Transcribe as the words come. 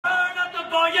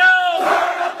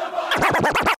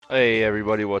Hey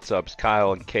everybody, what's up? It's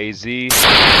Kyle and KZ.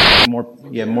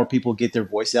 More people get their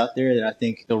voice out there, then I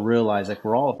think they'll realize like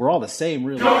we're all the same,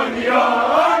 really.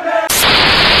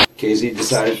 KZ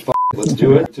decided, let's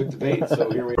do it. Took the bait, so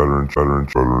here we are.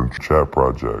 Veteran Chat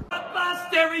Project,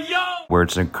 where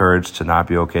it's encouraged to not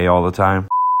be okay all the time.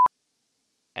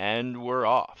 And we're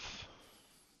off.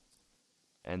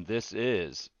 And this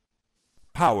is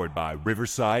powered by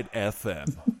Riverside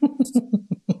FM.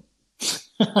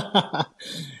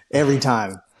 Every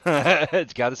time.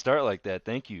 It's got to start like that.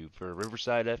 Thank you for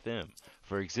Riverside FM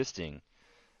for existing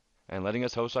and letting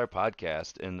us host our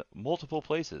podcast in multiple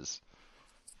places.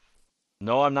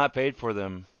 No, I'm not paid for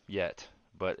them yet,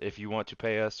 but if you want to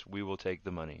pay us, we will take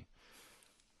the money.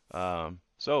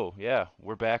 So, yeah,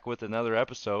 we're back with another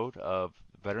episode of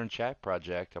Veteran Chat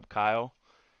Project. I'm Kyle.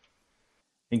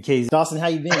 In case Dawson, how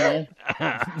you been, man?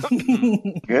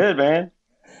 Good, man.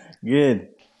 Good.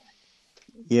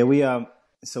 Yeah, we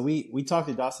talked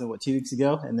to Dawson 2 weeks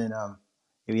ago, and then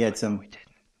we had some. We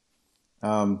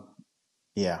didn't.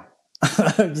 Yeah,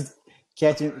 just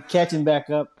catching back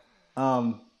up.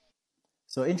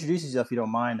 So introduce yourself, if you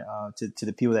don't mind, to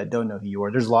the people that don't know who you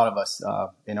are. There's a lot of us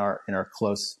in our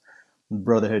close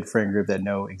brotherhood friend group that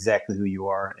know exactly who you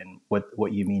are and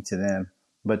what you mean to them.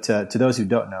 But to those who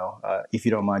don't know, if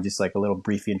you don't mind, just like a little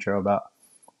brief intro about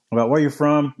where you're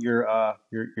from, your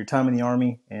time in the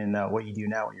Army, and what you do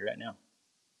now, where you're at now.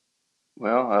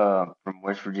 Well, from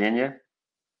West Virginia,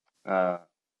 40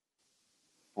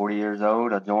 years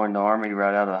old. I joined the Army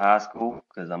right out of high school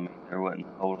because, there wasn't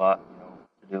a whole lot,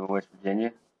 to do in West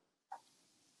Virginia.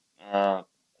 I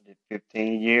did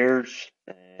 15 years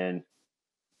and,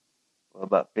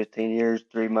 about 15 years,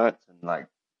 3 months, and I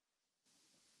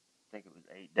think it was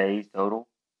 8 days total.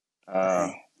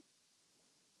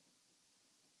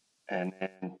 And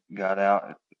then got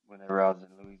out whenever I was in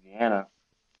Louisiana.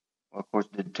 Well, of course,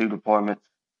 did 2 deployments.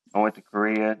 I went to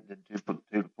Korea, did two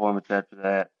deployments after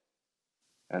that,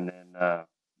 and then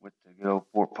went to good old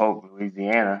Fort Polk,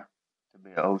 Louisiana, to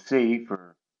be an OC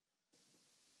for.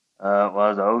 I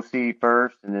was an OC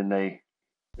first, and then they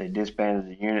disbanded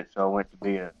the unit, so I went to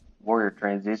be a warrior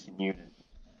transition unit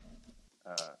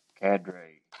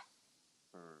cadre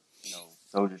for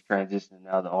soldiers transitioning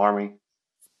out of the Army.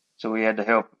 So we had to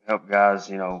help guys,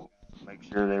 make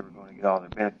sure they were going to get all their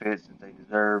benefits that they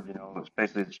deserved,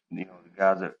 especially the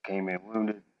guys that came in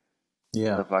wounded,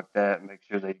 stuff like that. Make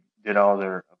sure they did all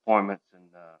their appointments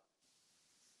and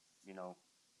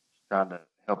trying to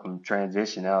help them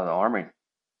transition out of the Army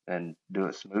and do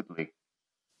it smoothly.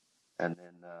 And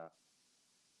then, of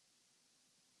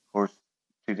course,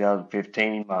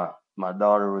 2015, my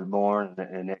daughter was born,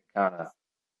 and it kind of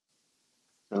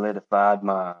solidified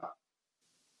my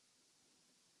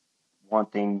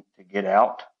wanting to get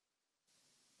out,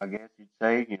 I guess you'd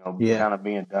say, kind of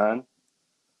being done.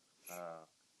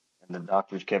 And the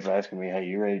doctors kept asking me, "Hey,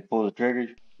 you ready to pull the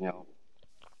trigger? Your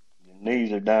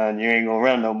knees are done. You ain't gonna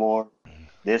run no more.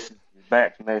 Your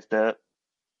back's messed up."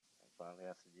 And finally,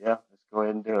 I said, "Yeah, let's go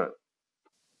ahead and do it."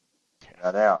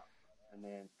 Got out, and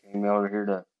then came over here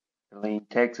to Killeen,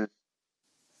 Texas.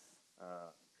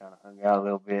 Kind of hung out a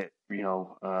little bit.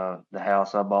 The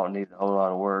house I bought needed a whole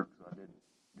lot of work, so I did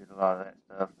a lot of that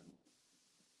stuff.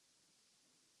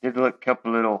 And did a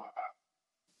couple little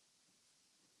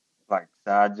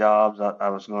side jobs. I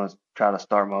was going to try to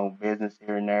start my own business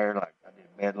here and there. I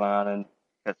did bed lining,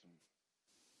 did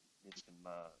some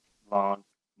lawn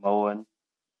mowing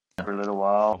for a little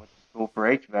while. Went to school for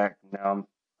HVAC, and now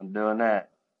I'm doing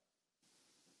that.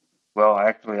 Well,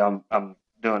 actually, I'm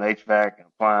doing HVAC and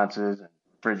appliances and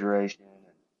refrigeration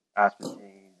and ice machines.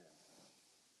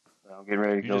 And I'm getting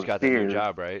ready to go to Sears. You just got that new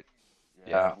job, right?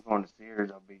 Yeah, I'm going to Sears.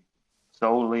 I'll be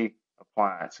solely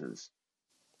appliances.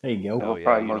 There you go. Oh,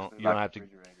 yeah. You don't have to.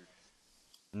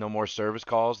 No more service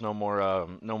calls. No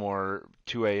more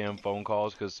 2 a.m. phone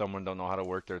calls because someone don't know how to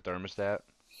work their thermostat.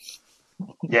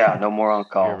 Yeah, no more on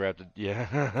call. You ever have to?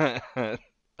 Yeah.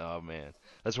 Oh man,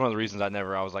 that's one of the reasons I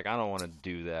was like, I don't want to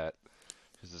do that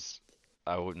because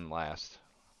I wouldn't last.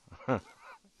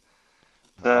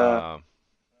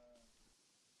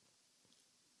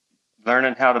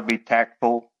 Learning how to be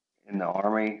tactful in the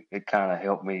Army, it kind of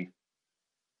helped me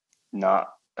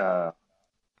not tell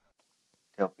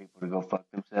people to go fuck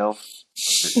themselves.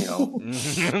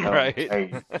 Right? Hey,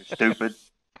 you're stupid.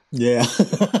 Yeah.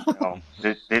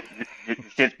 Your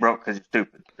shit's broke because you're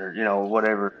stupid, or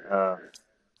whatever.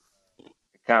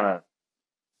 It kind of.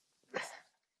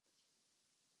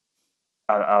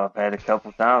 I've had a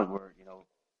couple times where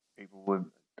people would.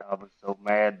 I was so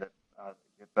mad that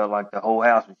it felt like the whole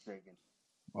house was shaking.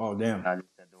 Oh damn! And I just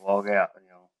had to walk out.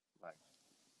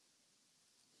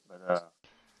 But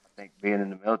I think being in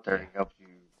the military helps you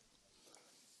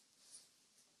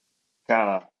kind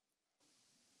of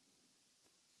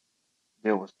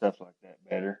deal with stuff like that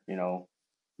better.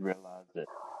 Realize that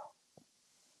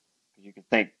because you can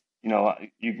think,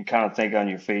 you can kind of think on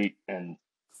your feet and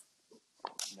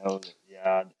know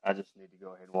that I just need to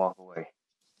go ahead and walk away.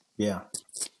 Yeah.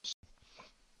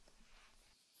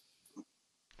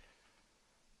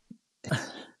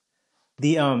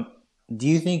 Do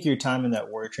you think your time in that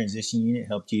warrior transition unit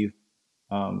helped you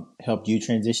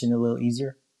transition a little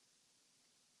easier?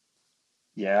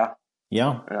 Yeah,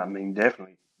 Yeah. I mean,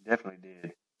 definitely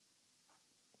did.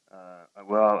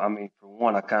 Well, I mean, for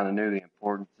one, I kind of knew the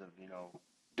importance of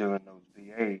doing those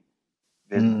VA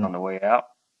visits on the way out,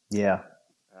 Yeah.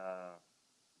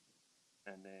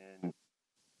 and then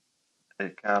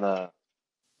it kind of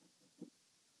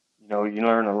you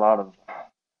learn a lot of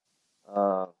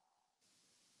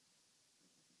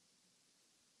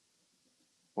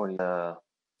what do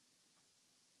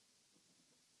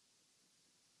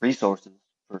resources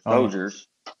for Oh yeah. soldiers.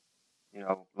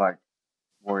 Like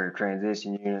warrior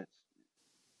transition units.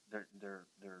 They're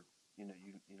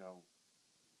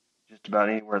just about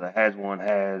anywhere that has one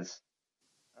has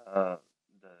the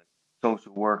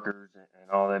social workers and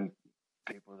all them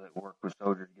people that work with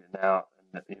soldiers getting out.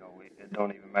 And it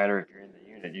don't even matter if you're in the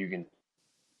unit. You can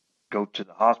go to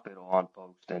the hospital on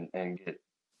post and get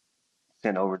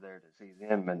sent over there to see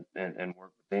them and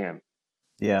work with them.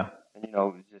 Yeah. And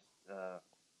it's just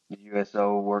the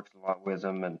USO works a lot with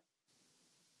them, and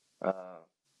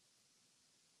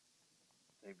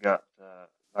they've got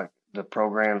like the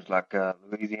programs like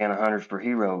Louisiana Hunters for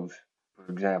Heroes, for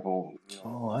example.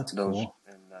 Oh, that's Those cool.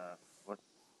 and what's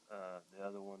the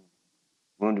other one?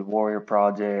 Wounded Warrior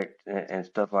Project and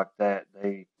stuff like that.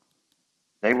 They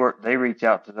reach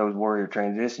out to those warrior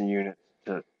transition units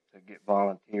to get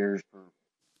volunteers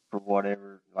for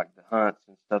whatever, like the hunts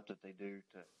and stuff that they do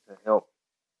to help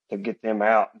to get them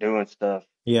out doing stuff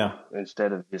Yeah.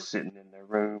 instead of just sitting in their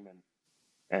room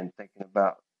and thinking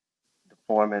about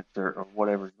deployments or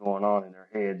whatever's going on in their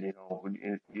head.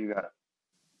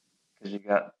 Because you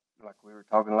got like we were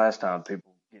talking last time,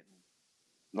 people getting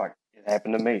like it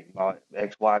happened to me. My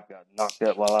ex-wife got knocked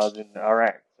up while I was in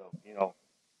Iraq, so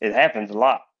it happens a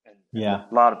lot, and Yeah.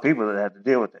 a lot of people that have to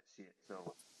deal with that shit.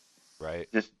 So Right.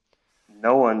 just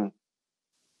knowing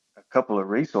a couple of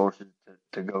resources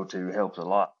to go to helps a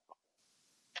lot.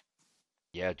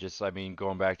 Yeah, just I mean,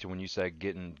 going back to when you said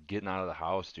getting out of the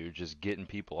house, dude, just getting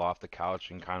people off the couch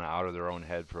and kind of out of their own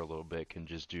head for a little bit can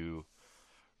just do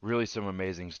really some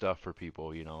amazing stuff for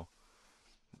people.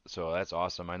 So that's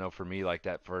awesome. I know for me, like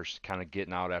that first kind of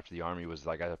getting out after the army was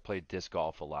like I played disc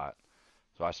golf a lot.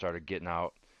 So I started getting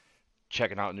out,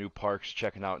 checking out new parks,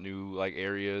 checking out new like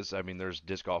areas. I mean, there's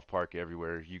disc golf park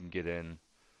everywhere. You can get in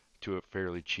to it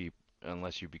fairly cheap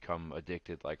unless you become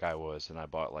addicted like I was, and I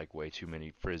bought like way too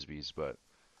many frisbees, but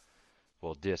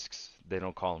well, discs. They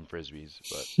don't call them frisbees,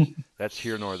 but that's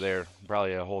here nor there.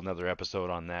 Probably a whole nother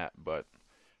episode on that, but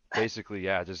basically,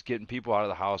 yeah, just getting people out of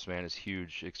the house, man, is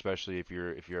huge, especially if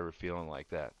you're ever feeling like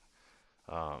that.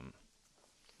 Um,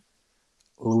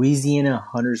 Louisiana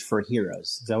Hunters for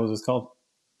Heroes. Is that what it's called?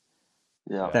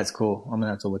 Yeah. yeah, That's cool. I'm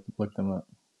gonna have to look them up.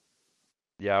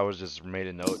 yeah, I was just made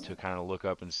a note to kind of look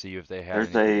up and see if they had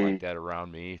There's anything like a that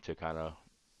around me to kind of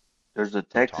there's a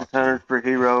Texas talk Hunters to. for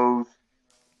Heroes,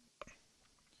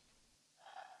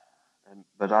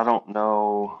 but I don't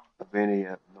know of any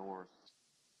up north.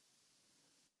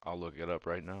 I'll look it up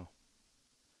right now.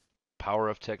 Power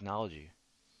of technology.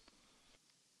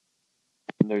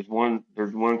 And there's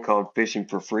one called Fishing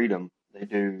for Freedom. They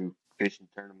do fishing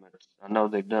tournaments. I know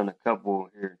they've done a couple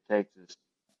here in Texas,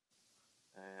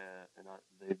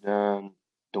 they've done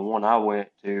the one I went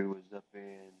to was up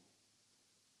in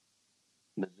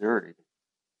Missouri.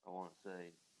 I want to say,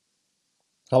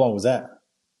 How long was that?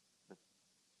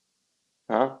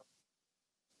 huh?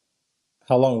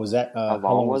 How long was that? How How long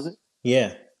long was was it?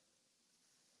 yeah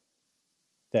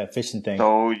that fishing thing?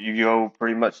 So you go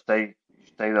pretty much stay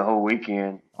the whole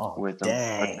weekend Oh with them,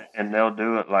 dang! and they'll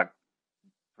do it like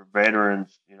for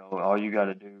veterans. All you got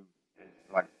to do is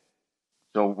like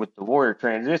so with the Warrior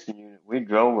Transition Unit, we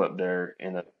drove up there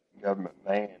in a government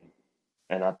van,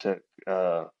 and I took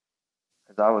because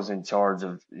I was in charge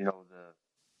of the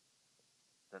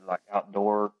like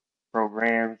outdoor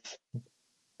programs,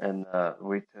 and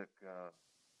we took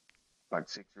like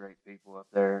 6 or 8 people up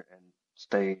there and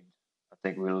stayed. I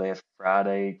think we left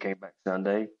Friday, came back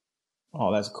Sunday.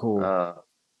 Oh, that's cool. And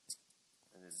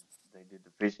then they did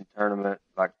the fishing tournament.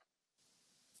 Like I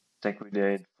think we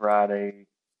did Friday,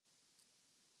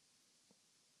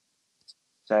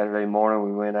 Saturday morning.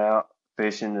 We went out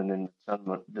fishing, and then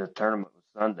the tournament was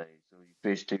Sunday, so you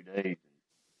fished 2 days.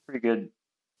 Pretty good.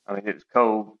 I mean, it was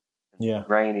cold and Yeah.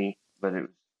 rainy, but it was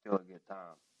still a good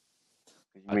time.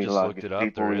 'Cause you I meet a just lot of looked it good up. There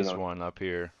people, you is know. one up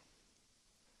here.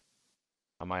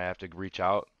 I might have to reach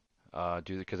out,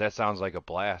 because that sounds like a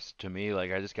blast to me.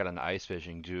 Like I just got an ice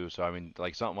fishing too, so I mean,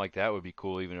 like something like that would be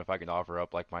cool. Even if I can offer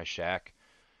up like my shack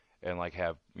and like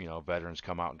have veterans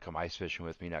come out and come ice fishing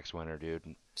with me next winter, dude.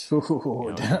 And,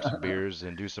 Dude. drink some beers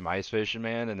and do some ice fishing,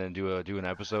 man, and then do an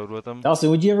episode with them. Dawson,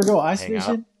 would you ever go ice Hang out.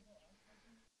 fishing?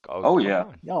 Oh, Oh come yeah,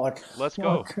 on. Y'all are, Let's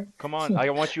y'all go. are Come on. I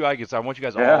want you guys all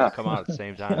to yeah. come out at the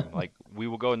same time. Like we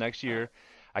will go next year.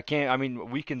 I mean,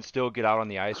 we can still get out on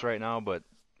the ice right now, but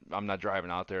I'm not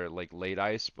driving out there like late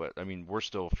ice, but I mean, we're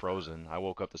still frozen. I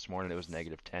woke up this morning, it was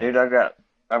negative Dude, 10.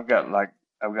 I've got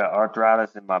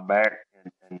arthritis in my back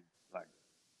and like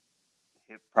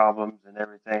hip problems and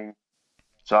everything.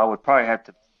 So I would probably have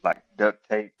to like duct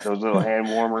tape those little hand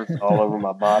warmers all over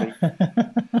my body,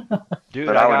 Dude,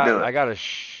 but I would do it.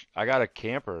 I got a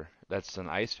camper that's an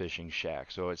ice fishing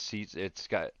shack. So it's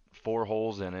got 4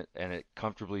 holes in it and it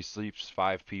comfortably sleeps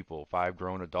 5 people, 5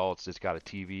 grown adults. It's got a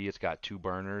TV, it's got 2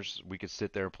 burners. We could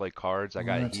sit there and play cards. I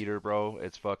got a What? heater, bro.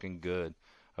 It's fucking good.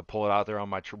 I pull it out there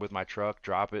on with my truck,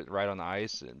 drop it right on the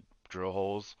ice and drill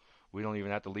holes. We don't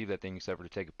even have to leave that thing except for to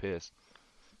take a piss.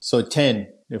 So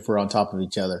 10 if we're on top of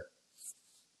each other.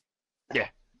 Yeah.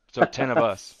 So 10 of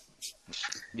us.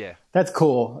 Yeah. That's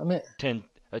cool. I mean, 10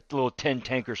 a little 10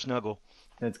 tanker snuggle.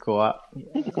 that's cool.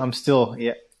 I'm still,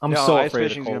 I'm No, so ice afraid of the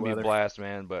fishing's cold gonna be a weather. blast,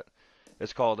 man. But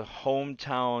it's called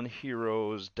Hometown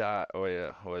Heroes. Oh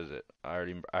yeah, what is it? I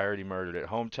already murdered it.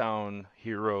 Hometown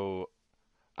Hero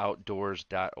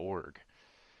Outdoors.org.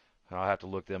 I'll have to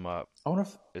look them up. I wonder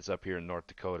if, It's up here in North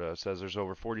Dakota. It says there's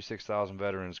over 46,000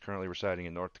 veterans currently residing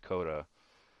in North Dakota.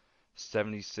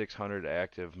 7,600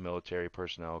 active military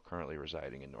personnel currently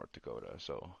residing in North Dakota.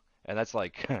 So, and that's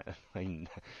like, I mean,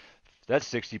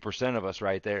 that's 60% of us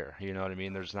right there. You know what I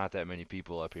mean? There's not that many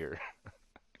people up here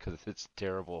because it's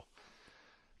terrible.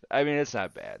 I mean, it's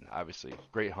not bad, obviously.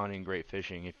 Great hunting, great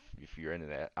fishing if you're into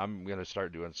that. I'm gonna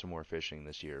start doing some more fishing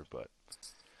this year, but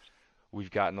we've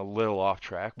gotten a little off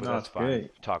track, but no, that's it's fine.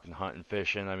 great. Talking hunting,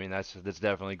 fishing. I mean, that's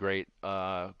definitely great.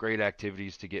 Great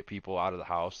activities to get people out of the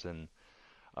house and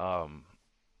um,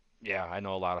 yeah, I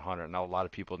know a lot of hunter, now a lot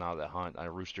of people now that hunt.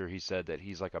 Rooster, he said that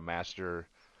he's like a master.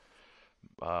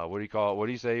 What do you call it? What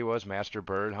do you say he was? Master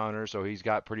bird hunter. So he's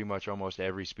got pretty much almost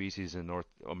every species in North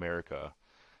America,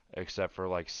 except for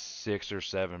like 6 or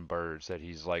 7 birds that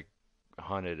he's like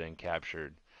hunted and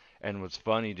captured. And what's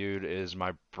funny, dude, is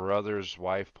my brother's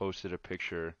wife posted a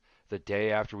picture the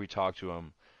day after we talked to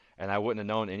him, and I wouldn't have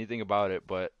known anything about it,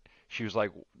 but she was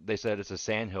like, they said it's a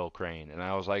sandhill crane, and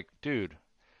I was like, dude,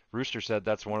 Rooster said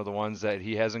that's one of the ones that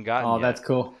he hasn't gotten Oh, that's yet.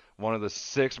 cool. One of the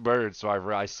 6 birds. So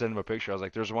I sent him a picture. I was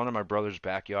like, there's one in my brother's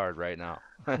backyard right now.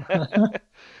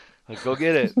 Like, go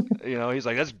get it. He's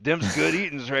like, them's good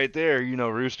eatings right there.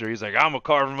 Rooster. He's like, I'm gonna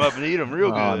carve them up and eat them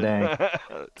real Oh, good.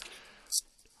 dang.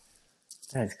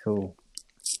 That's cool.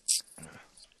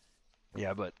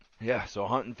 Yeah, but yeah. So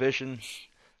hunting, fishing,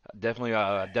 definitely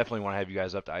want to have you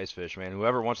guys up to ice fish, man.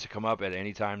 Whoever wants to come up at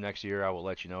any time next year, I will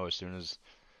let you know as soon as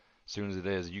it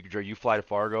is. You fly to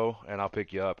Fargo and I'll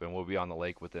pick you up and we'll be on the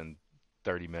lake within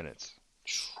 30 minutes.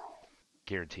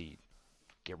 Guaranteed.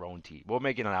 Guaranteed. We'll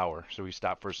make it an hour, so we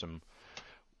stop for some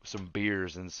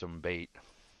beers and some bait.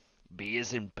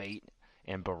 Beers and bait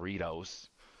and burritos.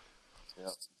 Yep.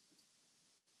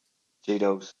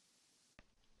 Cheetos.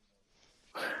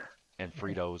 And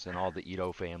Fritos and all the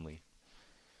Ito family.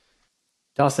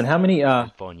 Dawson, how many,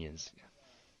 And Funyuns.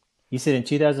 you said in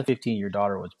 2015 your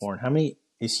daughter was born. How many,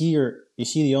 is she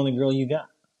the only girl you got?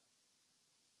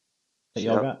 That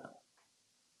y'all Yep. got?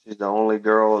 She's the only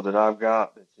girl that I've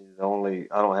got, but she's the only.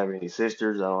 I don't have any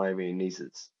sisters. I don't have any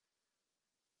nieces.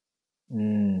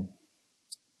 Mm,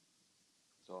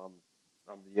 So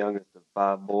I'm the youngest of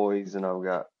 5 boys, and I've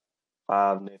got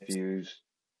 5 nephews.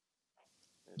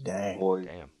 And dang. 2 boys,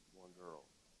 Damn. 1 girl.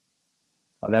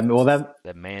 Oh,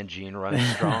 That man gene running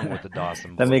strong with the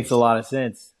Dawson boys. that makes a lot of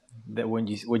sense. That when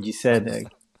you said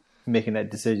making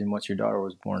that decision once your daughter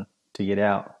was born to get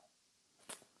out.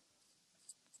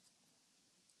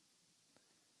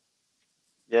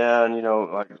 Yeah, and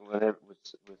like when it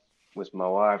was with my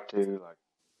wife too, like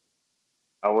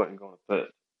I wasn't going to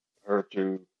put her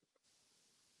through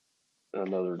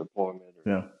another deployment or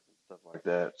Yeah. stuff like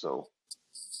that. So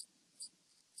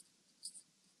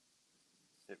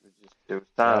it was Yeah,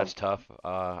 time. that's tough.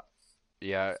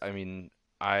 Yeah, I mean,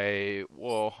 you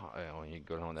can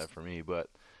go on that for me, but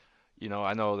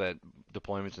I know that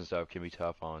deployments and stuff can be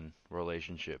tough on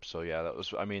relationships. So yeah,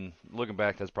 I mean, looking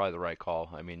back, that's probably the right call.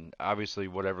 I mean, obviously,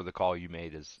 whatever the call you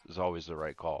made is always the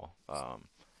right call.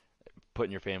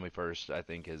 Putting your family first, I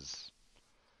think, is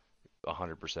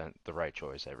 100% the right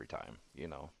choice every time.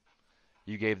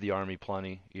 You gave the Army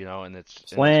plenty, and it's in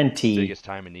its Plenty. biggest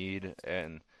time of need,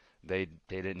 and they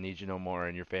didn't need you no more,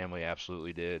 and your family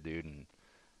absolutely did, dude. And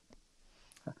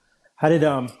How did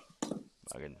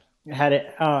I can,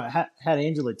 had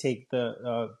Angela take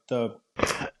the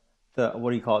what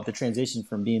do you call it, the transition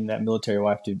from being that military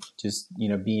wife to just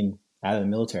being out of the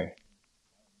military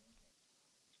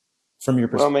from your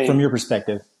Well, I from mean, your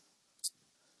perspective?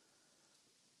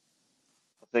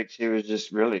 I think she was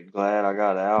just really glad I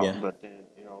got Yeah. out. But then,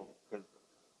 because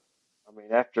I mean,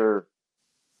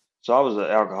 so I was an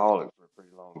alcoholic for a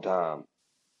pretty long time.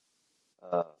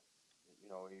 Uh,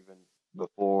 even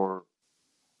before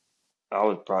I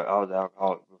was an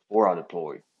alcoholic before I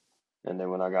deployed, and then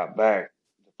when I got back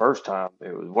the first time,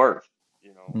 it was worse.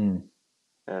 You know, Mm.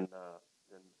 and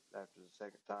then after the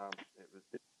second time,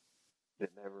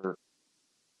 it never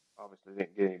obviously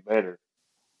didn't get any better.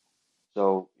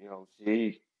 So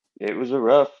it was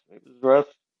rough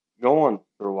going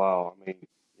for a while. I mean,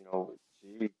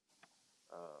 she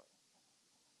uh,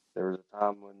 there was a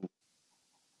time when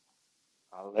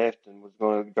I left and was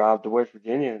going to drive to West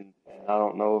Virginia, and I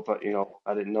don't know if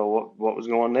I didn't know what was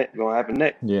going to happen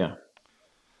next. Yeah.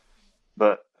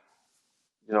 But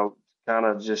kind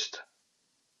of just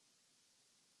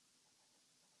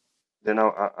then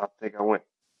I think I went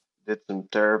did some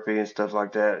therapy and stuff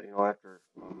like that. After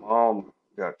my mom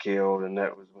got killed, and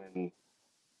that was when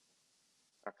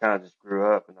I kind of just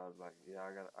grew up, and I was like, yeah,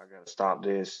 I gotta stop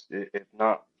this. If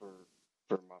not for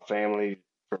my family,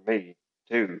 for me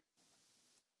too.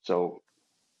 So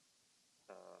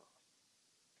uh,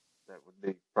 that would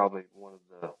be probably one of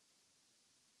the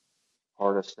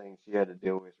hardest things she had to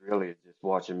deal with. Really, is just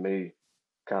watching me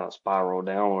kind of spiral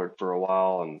downward for a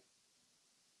while, and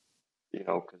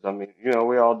because I mean,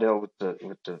 we all deal with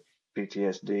the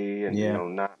PTSD and Yeah.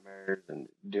 nightmares and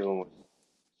dealing with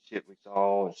shit we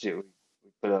saw and shit we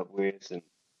put up with, and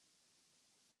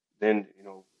then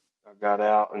I got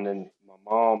out, and then my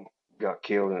mom got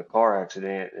killed in a car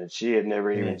accident, and she had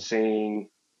Man.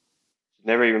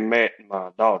 never even met my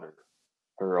daughter,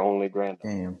 her only granddaughter.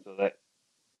 Damn. So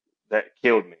that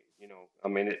killed me. I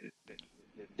mean, it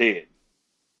did.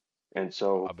 And I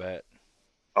so bet.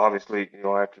 obviously,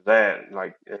 after that,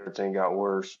 like everything got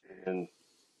worse, and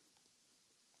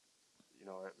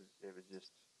it was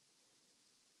just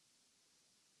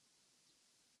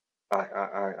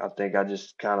I think I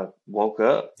just kind of woke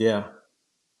up, Yeah.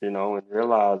 and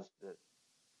realized that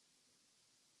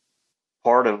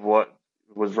part of what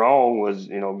was wrong was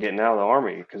getting out of the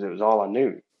army because it was all I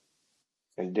knew,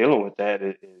 and dealing with that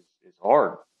is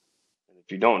hard. And if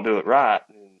you don't do it right,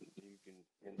 then you can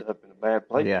end up in a bad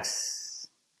place. Yes.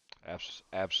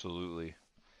 Absolutely.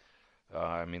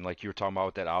 I mean, like you were talking about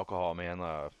with that alcohol, man.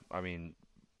 I mean,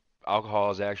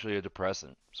 alcohol is actually a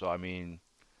depressant. So I mean,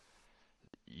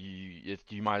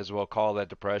 you might as well call that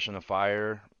depression a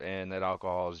fire, and that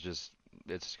alcohol is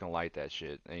it's just gonna light that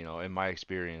shit. In my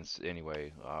experience,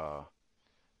 anyway.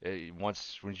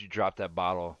 Once you drop that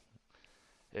bottle,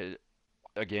 it,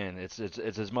 again, it's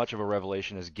as much of a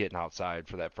revelation as getting outside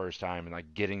for that first time and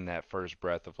like getting that first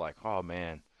breath of like, oh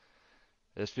man,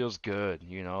 this feels good.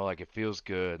 Like it feels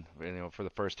good. For the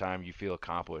first time, you feel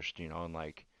accomplished. And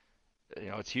like,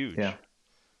 it's Yeah.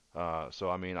 huge. So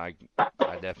I mean, I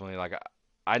definitely like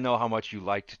I know how much you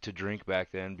liked to drink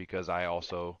back then because I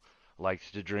also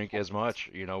liked to drink as much.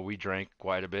 We drank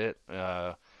quite a bit.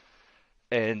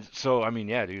 And so I mean,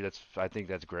 yeah, dude, I think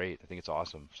that's great. I think it's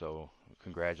awesome. So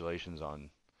congratulations on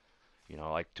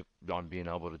on being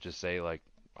able to just say like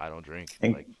I don't drink.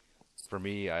 And Like for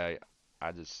me, I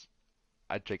just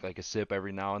I take like a sip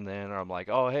every now and then, or I'm like,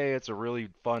 oh hey, it's a really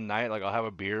fun night. Like I'll have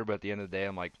a beer, but at the end of the day,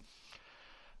 I'm like,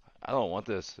 I don't want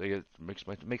this. Like, it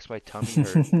makes my tummy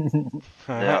hurt.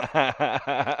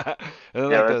 Yeah, And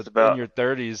then yeah, like that's in about your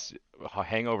 30s,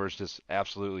 hangovers just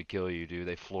absolutely kill you, dude.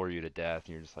 They floor you to death,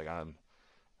 and you're just like, I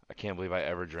can't believe I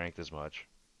ever drank this much.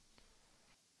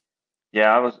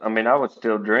 yeah. I mean, I would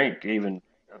still drink even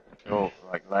up until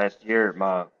like last year.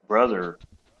 My brother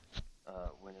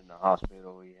went in the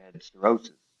hospital. He had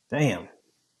cirrhosis, damn.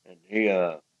 and he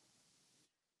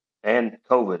and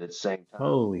COVID at the same time.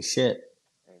 Holy shit.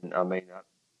 And I mean,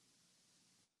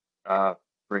 I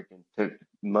freaking took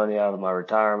money out of my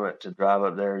retirement to drive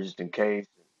up there just in case.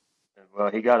 And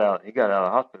well, he got out. He got out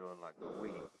of the hospital in like a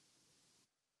week.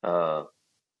 Uh,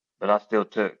 but I still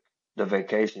took the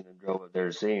vacation and drove up there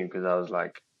to see him because I was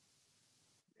like,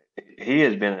 he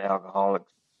has been an alcoholic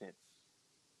since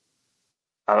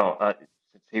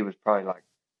since he was probably like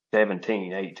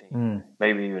 17, 18, Mm.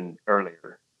 maybe even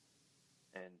earlier.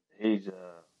 And he's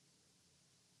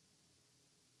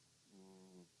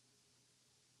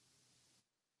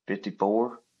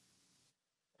 54,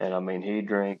 and I mean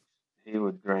he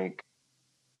would drink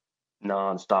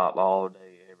nonstop all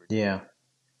day, every day. Yeah.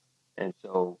 And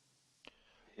so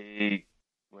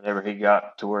whenever he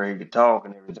got to where he could talk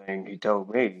and everything, he told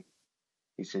me,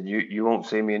 he said, you won't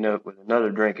see me with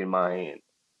another drink in my hand.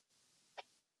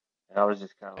 And I was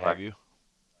just kind of like, Have you?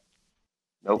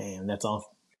 nope, Damn, that's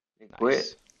awful. he quit.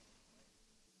 Nice.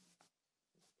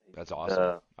 That's awesome.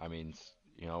 Uh, I mean,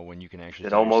 you know, when you can actually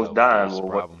said tell almost yourself, like, dying what's the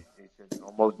will problem? he said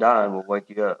almost dying will wake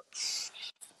you up.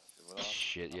 Well,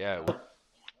 Shit, yeah.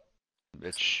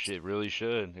 It really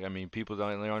should. I mean, people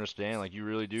don't really understand. Like, you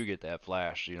really do get that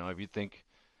flash. You know, if you think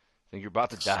you're about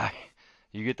to die,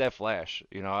 you get that flash.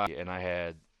 You know, and I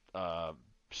had,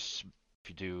 if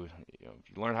you do, you know,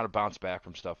 if you learn how to bounce back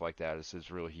from stuff like that,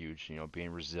 it's really huge. You know,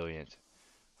 being resilient.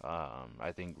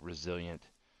 I think resilient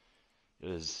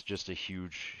is just a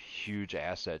huge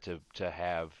asset to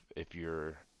have if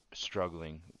you're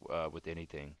struggling with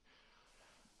anything.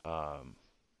 Um,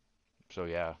 so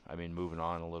yeah, I mean, moving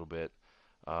on a little bit.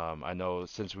 I know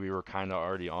since we were kind of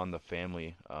already on the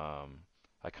family,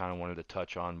 I kind of wanted to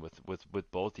touch on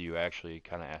with both of you actually,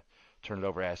 kind of turn it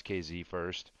over to Ask KZ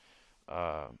first.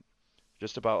 Um,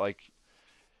 just about like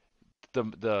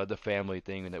the family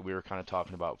thing that we were kind of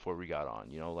talking about before we got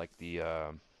on. You know, like the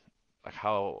like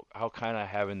how kind of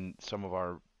having some of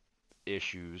our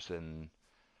issues and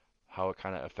how it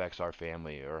kind of affects our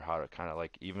family, or how it kind of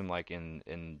like even like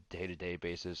in day-to-day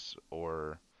basis,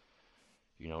 or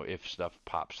you know, if stuff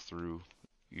pops through,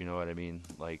 you know what I mean?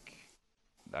 Like,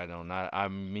 I don't not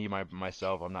I'm me my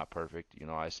myself, I'm not perfect. You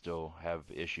know, I still have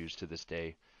issues to this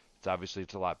day.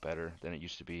 It's a lot better than it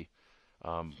used to be.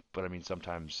 But I mean,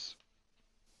 sometimes,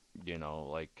 you know,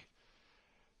 like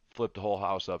flip the whole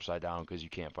house upside down because you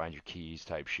can't find your keys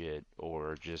type shit,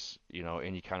 or just, you know,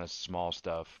 any kind of small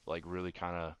stuff like really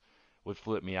kind of would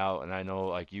flip me out. And I know,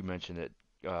 like you mentioned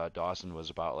that Dawson was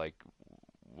about like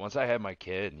once I had my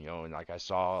kid, you know, and like I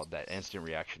saw that instant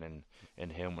reaction in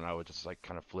him when I would just like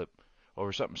kind of flip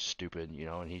over something stupid, you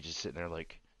know, and he just sitting there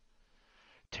like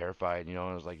terrified, you know,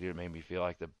 and it was like, dude, it made me feel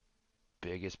like the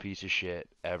biggest piece of shit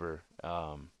ever.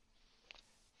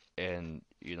 And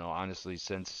you know, honestly,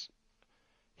 since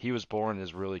he was born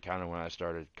is really kind of when I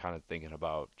started kind of thinking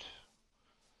about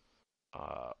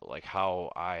like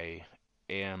how I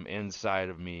am inside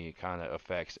of me kind of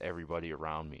affects everybody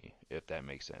around me, if that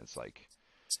makes sense. Like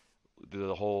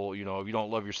the whole, you know, if you don't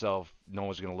love yourself, no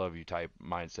one's gonna love you type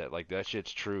mindset. Like that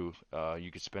shit's true. You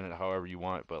can spin it however you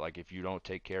want, but like if you don't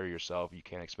take care of yourself, you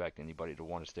can't expect anybody to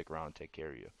want to stick around and take care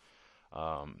of you.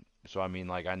 So I mean,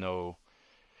 like I know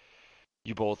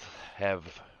you both have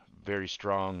very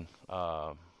strong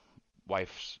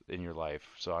wives in your life,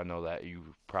 so I know that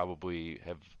you probably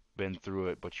have been through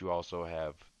it, but you also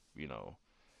have, you know,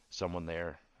 someone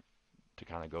there to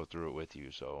kind of go through it with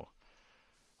you. So,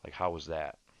 like, how was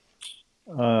that?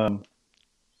 Um,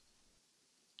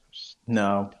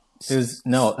 no, it was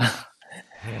no,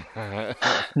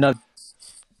 no.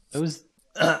 It was.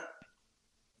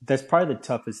 That's probably the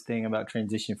toughest thing about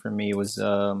transition for me was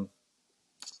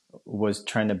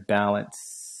trying to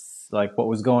balance like what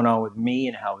was going on with me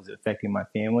and how it was affecting my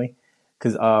family.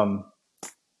 Because I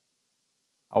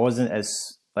wasn't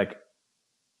as like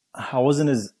I wasn't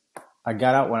as I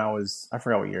got out when I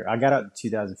forgot what year I got out in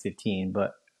 2015,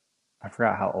 but I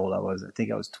forgot how old I was. I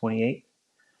think I was 28.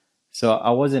 So I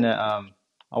wasn't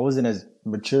as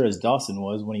mature as Dawson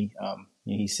was when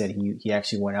he said he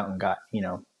actually went out and got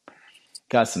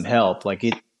some help. Like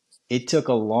it took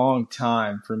a long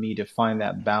time for me to find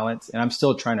that balance, and I'm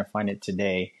still trying to find it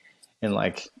today. And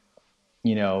like,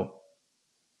 you know,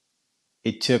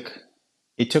 it took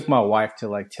my wife to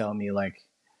like tell me like,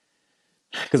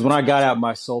 because when I got out,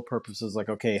 my sole purpose was like,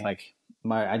 okay, like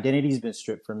my identity's been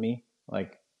stripped from me,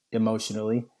 like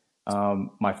emotionally.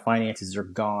 My finances are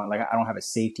gone. Like I don't have a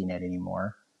safety net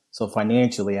anymore. So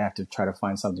financially, I have to try to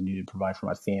find something new to provide for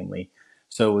my family.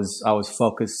 So I was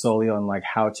focused solely on like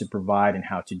how to provide and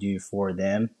how to do for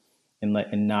them,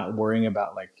 and not worrying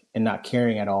about like and not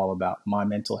caring at all about my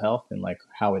mental health and like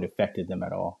how it affected them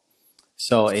at all.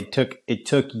 So it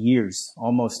took years,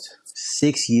 almost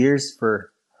 6 years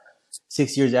for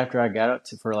 6 years after I got out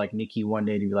for like Nikki one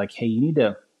day to be like, hey, you need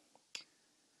to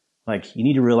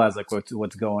realize like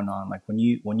what's going on. Like when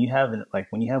you have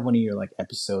one of your like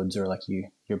episodes, or like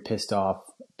you're pissed off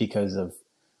because of,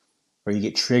 or you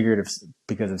get triggered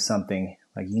because of something,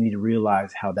 Like, you need to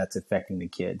realize how that's affecting the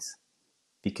kids.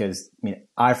 Because, I mean,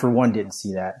 I, for one, didn't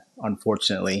see that,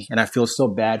 unfortunately. And I feel so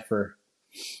bad for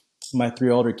my 3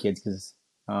 older kids because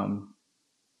I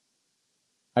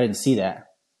didn't see that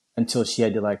until she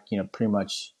had to, like, pretty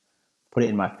much put it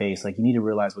in my face. Like, you need to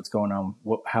realize what's going on,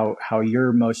 how your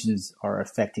emotions are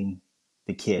affecting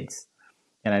the kids.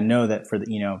 And I know that for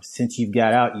the, since you've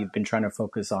got out, you've been trying to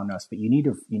focus on us, but you need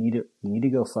to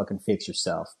go fucking fix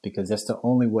yourself, because that's the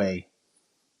only way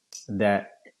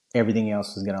that everything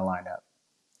else is going to line up.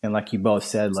 And like you both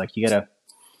said, like, you gotta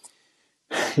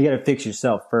fix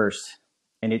yourself first.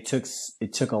 And it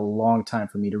took a long time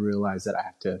for me to realize that I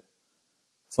have to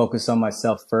focus on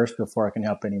myself first before I can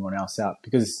help anyone else out,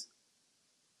 because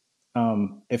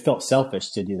it felt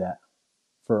selfish to do that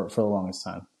for the longest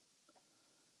time.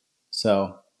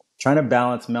 So trying to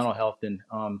balance mental health and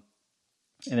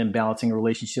then balancing a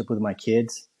relationship with my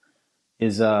kids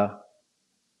is and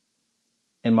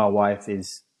my wife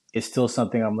is still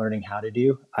something I'm learning how to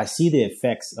do. I see the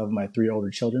effects of my 3 older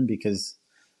children because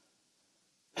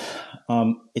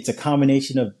it's a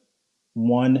combination of,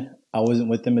 one, I wasn't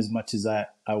with them as much as I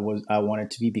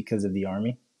wanted to be because of the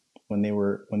Army when they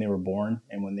were born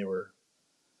and when they were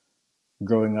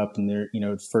growing up in their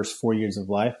first 4 years of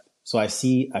life. So I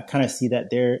kind of see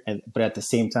that there, but at the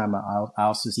same time, I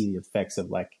also see the effects of,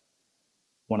 like,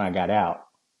 when I got out,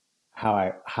 how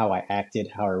I acted,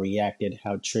 how I reacted,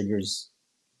 how it triggers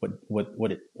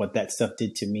what that stuff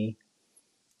did to me.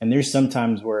 And there's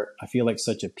sometimes where I feel like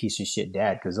such a piece of shit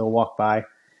dad, because they'll walk by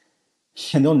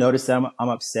and they'll notice that I'm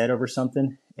upset over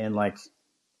something, and, like,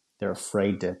 they're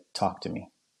afraid to talk to me.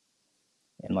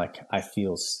 And, like, I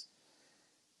feel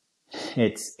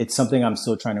it's something I'm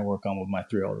still trying to work on with my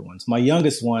 3 older ones. My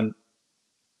youngest one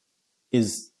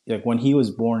is, like, when he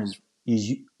was born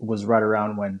was right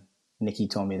around when Nikki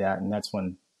told me that, and that's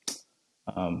when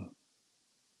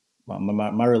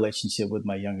my relationship with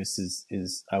my youngest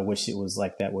is I wish it was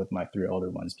like that with my 3 older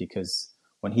ones, because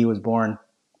when he was born,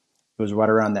 it was right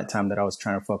around that time that I was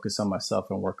trying to focus on myself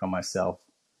and work on myself.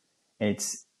 And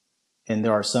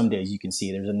there are some days you can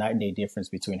see there's a night and day difference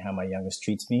between how my youngest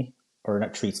treats me, or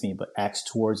not treats me, but acts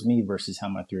towards me, versus how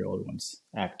my 3 older ones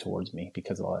act towards me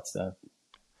because of all that stuff.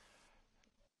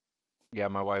 Yeah,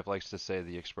 my wife likes to say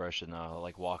the expression,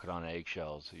 like walking on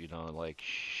eggshells. Like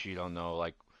she don't know,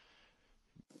 like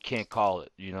can't call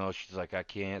it. She's like, I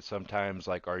can't. Sometimes,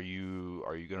 like, are you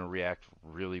gonna react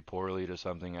really poorly to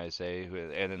something I say?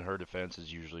 And in her defense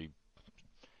is usually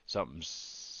something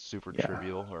super Yeah.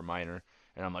 trivial or minor,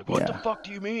 and I'm like, what the Yeah. fuck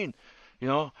do you mean?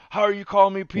 How are you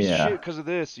calling me a piece of Yeah. shit because of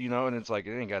this? And it's like,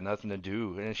 it ain't got nothing to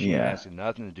do, and she ain't Yeah. asking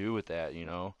nothing to do with that.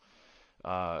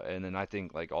 And then I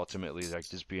think, like, ultimately, like,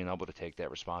 just being able to take that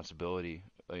responsibility,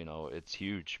 it's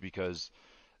huge, because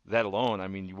that alone, I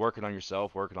mean, you working on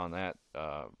yourself, working on that,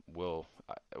 will,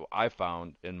 I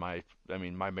found in my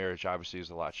marriage obviously is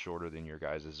a lot shorter than your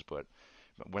guys's, but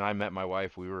when I met my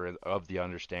wife, we were of the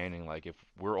understanding, like, if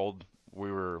we're old,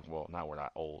 well, now we're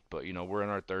not old, but, we're in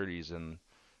our 30s, and,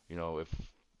 if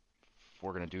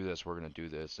we're going to do this, we're going to do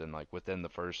this. And, like, within the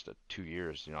first 2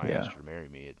 years, I Yeah. asked her to marry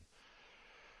me.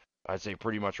 I'd say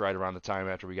pretty much right around the time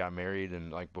after we got married,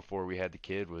 and, like, before we had the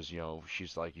kid, was,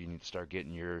 she's like, you need to start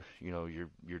getting your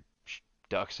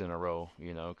ducks in a row,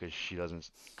 because she doesn't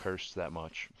curse that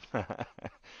much,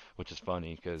 which is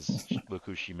funny, because look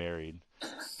who she married.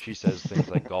 She says things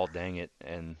like "gall dang it"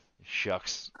 and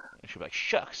 "shucks." She'll be like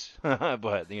 "shucks,"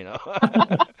 but and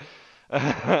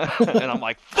I'm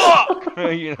like "fuck,"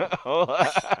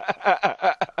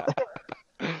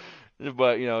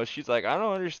 But she's like, I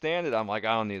don't understand it. I'm like,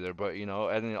 I don't either. But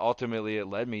and then ultimately it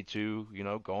led me to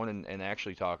going and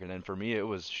actually talking. And for me, it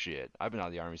was shit. I've been out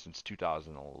of the Army since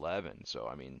 2011, so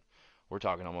I mean, we're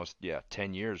talking almost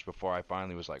 10 years before I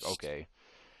finally was like, okay.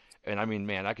 And I mean,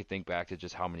 man, I could think back to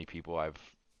just how many people I've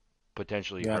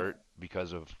potentially Yeah. hurt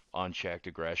because of unchecked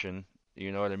aggression.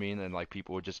 You know what I mean? And, like,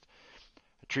 people would just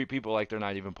treat people like they're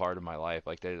not even part of my life.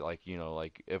 Like, they, like,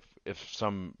 like, if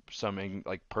some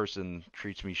like person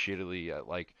treats me shittily,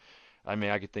 like, I mean,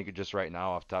 I could think of just right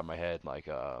now off the top of my head, like,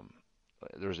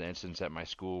 there was an instance at my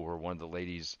school where one of the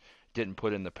ladies didn't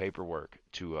put in the paperwork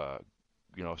to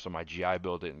so my GI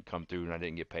Bill didn't come through and I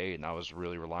didn't get paid, and I was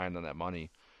really relying on that money,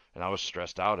 and I was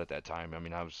stressed out at that time. I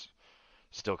mean, I was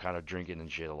still kind of drinking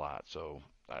and shit a lot, so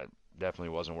I definitely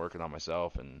wasn't working on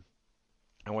myself. And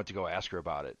I went to go ask her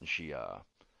about it, and she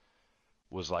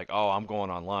was like, "Oh, I'm going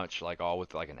on lunch," like, all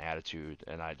with, like, an attitude,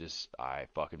 and I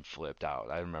fucking flipped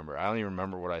out. I don't even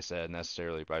remember what I said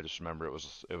necessarily, but I just remember it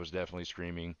was definitely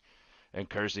screaming, and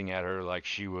cursing at her like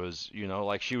she was,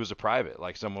 like she was a private.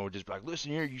 Like someone would just be like,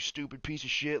 "Listen here, you stupid piece of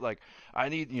shit. Like I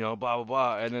need, blah blah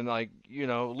blah." And then like,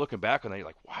 looking back on that, you're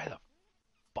like, "Why the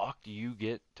fuck do you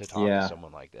get to talk to Yeah.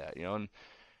 someone like that?"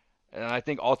 And I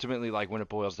think ultimately, like when it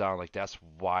boils down, like that's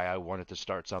why I wanted to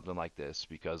start something like this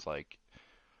because like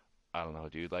I don't know,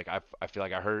 dude. Like I feel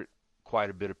like I hurt quite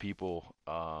a bit of people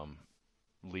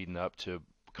leading up to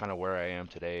kind of where I am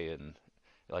today, and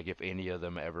like if any of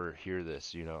them ever hear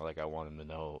this, like I want them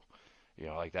to know,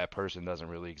 like that person doesn't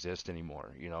really exist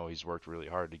anymore. He's worked really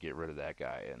hard to get rid of that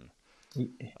guy, and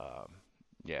um,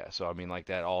 yeah. So I mean, like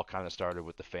that all kind of started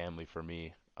with the family for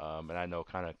me. And I know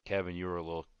kind of Kevin, you were a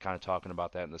little kind of talking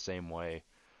about that in the same way.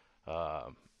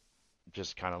 Um,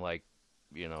 just kind of like,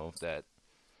 that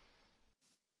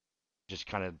just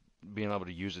kind of being able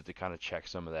to use it to kind of check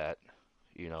some of that,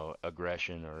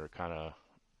 aggression or kind of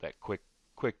that quick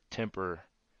temper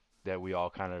that we all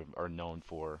kind of are known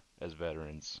for as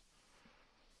veterans.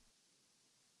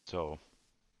 So,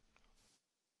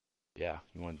 yeah,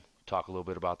 you want to talk a little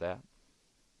bit about that,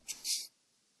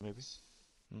 maybe?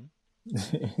 Hmm?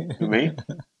 To me.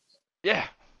 Yeah.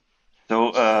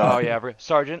 So, Oh yeah,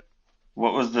 Sergeant.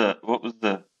 what was the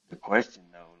question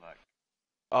though? Like,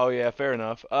 Oh yeah, fair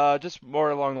enough. Just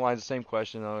more along the lines of the same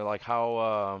question though, like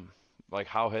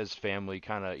how has family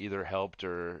kind of either helped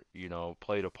or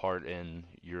played a part in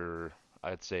your,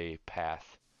 I'd say,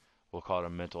 path. We'll call it a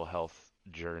mental health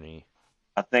journey.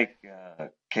 I think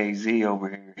KZ over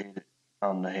here hit it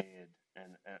on the head,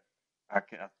 and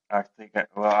I think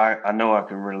I know I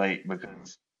can relate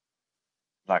because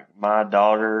like my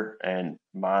daughter and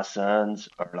my sons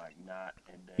are like night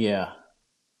and day, Yeah.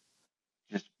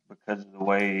 just because of the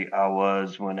way I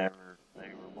was whenever they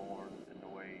were born and the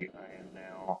way I am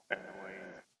now and the way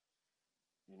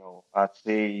I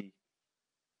see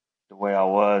the way I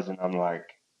was, and I'm like,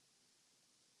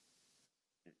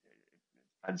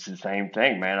 it's the same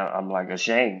thing, man. I'm like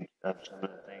ashamed of some of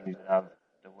the things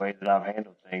the way that I've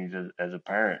handled things as a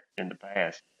parent in the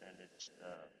past, and it's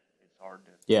hard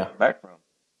to Yeah. come back from.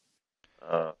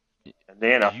 Uh, and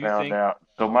then I Do you found think? out.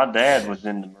 So Oh, my go dad ahead. was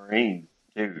in the Marines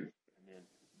too, and then,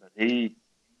 but he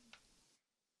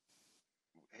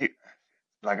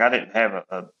like I didn't have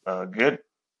a good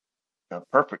a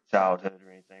perfect childhood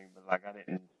or anything, but like I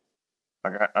didn't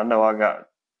like I know I got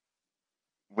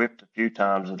whipped a few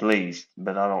times at least,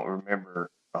 but I don't remember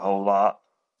a whole lot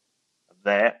of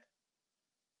that.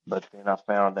 But then I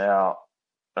found out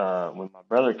when my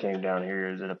brother came down here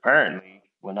is that apparently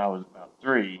when I was about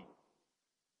 3,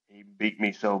 he beat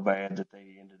me so bad that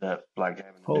they ended up like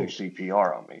having to do Oh,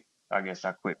 CPR on me. I guess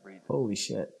I quit breathing. holy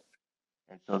shit.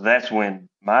 And so that's when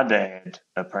my dad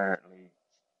apparently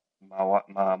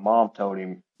my mom told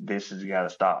him this has got to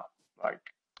stop. Like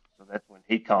so that's when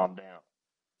he calmed down.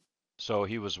 So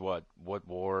he was what? What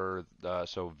war?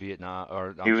 So Vietnam,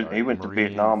 or He I'm was he sorry, went to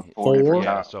Vietnam Marine. 4 different 4?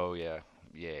 Yeah. times. So yeah,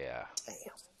 yeah.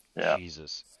 Yeah.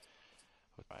 Jesus.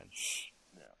 Fine.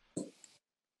 Yeah.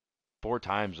 4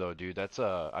 times though, dude. That's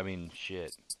I mean,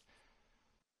 shit.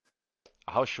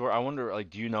 How short? I wonder. Like,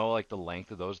 do you know like the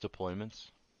length of those deployments?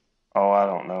 Oh, I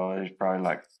don't know. It was probably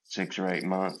like 6 or 8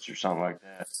 months or something like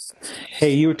that.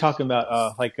 Hey, you were That's talking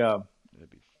about that'd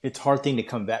be it's a hard thing to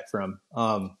come back from.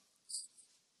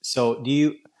 So do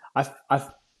you? I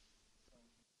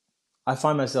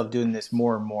find myself doing this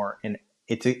more and more, and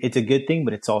it's a good thing,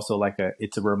 but it's also like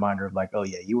it's a reminder of like, oh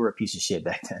yeah, you were a piece of shit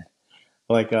back then.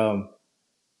 Like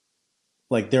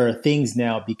like there are things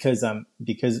now because I'm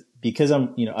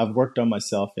I've worked on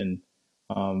myself and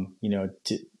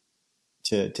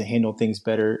to handle things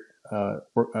better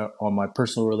on my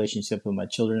personal relationship with my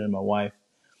children and my wife.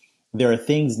 There are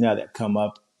things now that come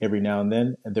up every now and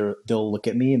then, and they'll look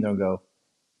at me and they'll go,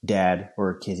 "Dad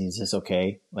or Kizzy, is this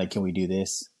okay? Like, can we do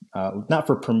this? Not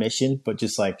for permission, but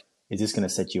just like, is this going to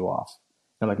set you off?"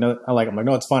 I'm like, no. I'm like,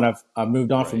 no, it's fine. I've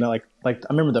moved on from right. that. Like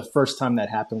I remember the first time that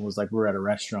happened was like we were at a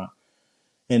restaurant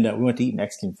and we went to eat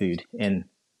Mexican food, and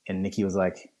Nikki was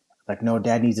like, no,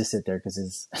 Dad needs to sit there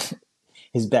because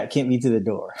his back can't be to the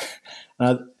door.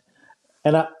 And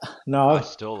and I I no,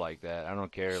 still like that. I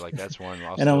don't care. Like that's one.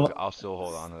 I'll and I'm still I'll still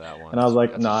hold on to that one. and I was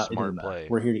like, That's a nah, it doesn't smart matter. play.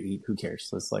 We're here to eat. Who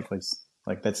cares?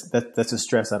 Like that's a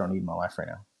stress I don't need in my life right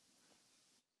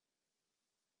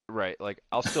Right. Like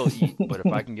I'll still eat, but if I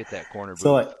now. can get that corner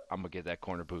So like booth, I'm gonna get that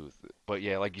corner booth. But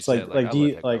yeah, like you so said, like like I'll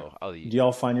let that like go. I'll eat. do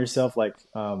y'all find yourself like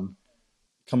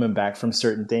coming back from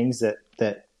certain things that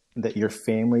your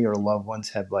family or loved ones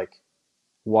have like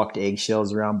walked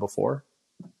eggshells around before?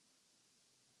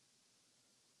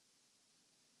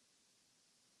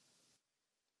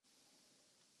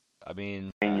 I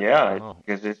mean, And I don't yeah, know.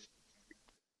 because it's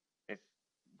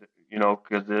you know,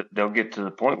 because they'll get to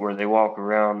the point where they walk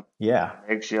around Yeah. on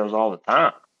eggshells all the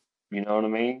time. You know what I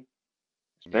mean?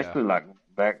 Yeah. Especially like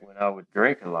back when I would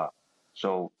drink a lot.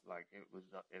 So like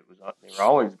they were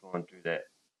always going through that.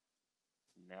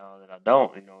 Now that I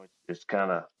don't, you know, it's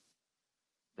kind of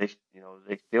you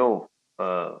know,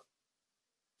 uh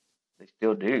they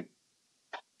still do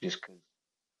just 'cause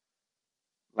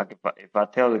like if I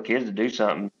tell the kids to do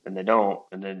something and they don't,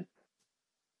 and then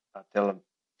I tell them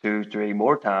two, three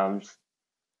more times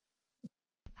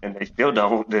and they still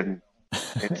don't, then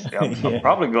I'm Yeah.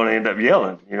 probably going to end up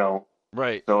yelling, you know.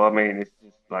 Right. So I mean, it's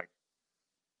just like,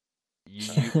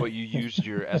 But you used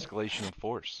your escalation of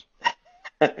force.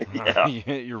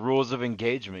 yeah, Your rules of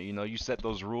engagement. You set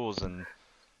those rules, and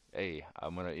hey,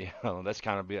 I'm gonna, that's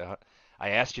kind of I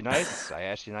asked you nice. I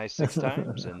asked you nice 6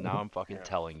 times, and now I'm fucking yeah,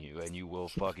 telling you, and you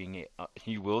will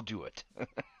you will do it.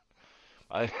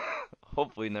 I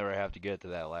hopefully never have to get to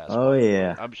that last Oh part, but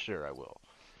yeah. I'm sure I will.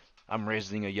 I'm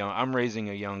raising a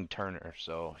young Turner,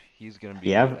 so he's gonna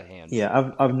Yeah. be a Yeah.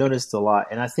 handful. I've noticed a lot,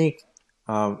 and I think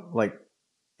like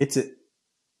it's a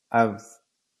I've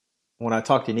when I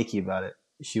talked to Nikki about it,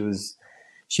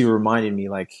 she reminded me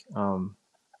like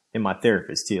and my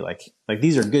therapist too, like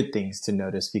these are good things to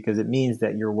notice because it means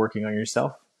that you're working on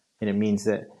yourself, and it means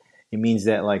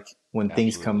that like when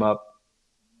things come Absolutely. up,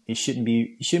 you shouldn't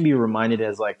be reminded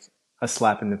as like a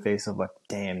slap in the face of like,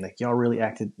 damn, like y'all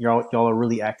are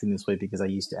really acting this way because I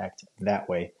used to act that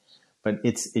way. But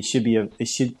it should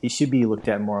be looked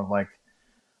at more of like,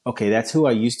 okay, that's who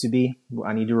I used to be.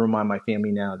 I need to remind my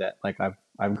family now that like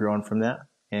I've grown from that,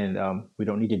 and we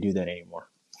don't need to do that anymore.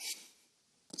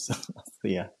 So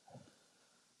yeah.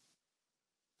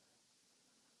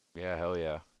 Yeah, hell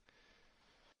yeah.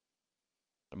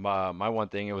 My one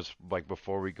thing, it was like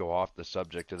before we go off the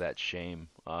subject of that shame,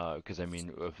 because I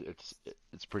mean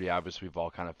it's pretty obvious we've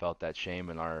all kind of felt that shame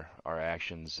in our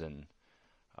actions, and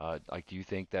like, do you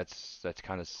think that's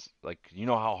kind of like,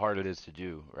 how hard it is to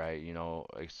do, right?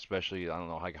 Especially, I don't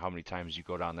know, like how many times you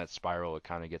go down that spiral, it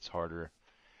kind of gets harder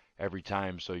every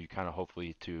time, so you kind of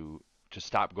hopefully to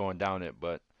stop going down it.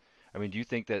 But I mean, do you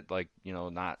think that, like,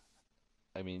 not,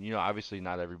 I mean, obviously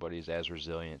not everybody is as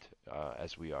resilient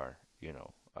as we are,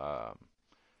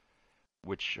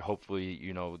 which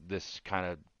hopefully, this kind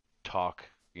of talk,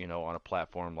 on a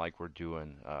platform like we're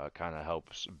doing, kind of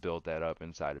helps build that up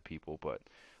inside of people. But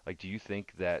like, do you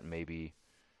think that maybe,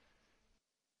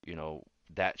 you know,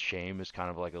 that shame is kind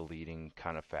of like a leading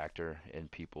kind of factor in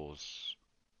people's,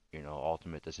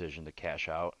 ultimate decision to cash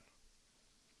out?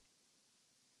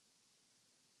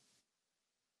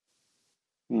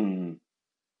 hmm.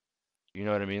 You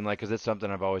know what I mean? Like, 'cause it's something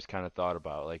I've always kind of thought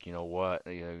about. Like, like,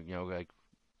 like,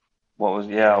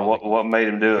 What made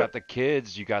him you do got it? the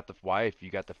kids, you got the wife, you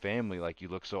got the family. Like, you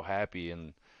look so happy,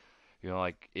 and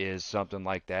like, is something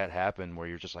like that happen where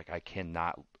you're just like, I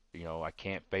cannot, I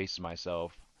can't face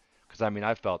myself. 'Cause I mean,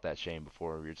 I felt that shame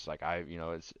before. Where you're just like,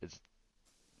 it's,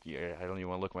 yeah, I don't even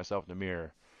want to look myself in the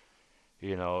mirror,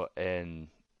 and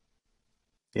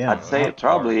I I'd Yeah. don't know, say it's it it's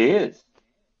hard. probably is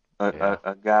Yeah,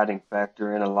 a guiding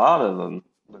factor in a lot of them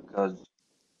because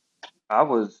I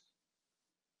was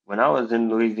when I was in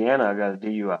Louisiana, I got a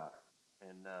DUI,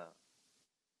 and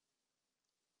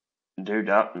dude,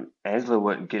 Angela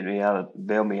wouldn't get me out of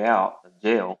bail me out of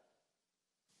jail,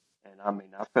 and I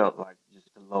mean, I felt like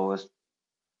just the lowest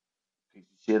piece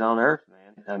of shit on earth,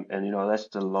 man. And you know, that's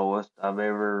the lowest I've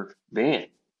ever been.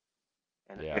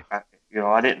 And yeah, you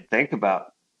know, I didn't think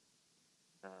about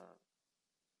uh,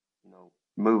 you know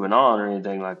moving on or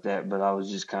anything like that, but I was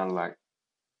just kind of like,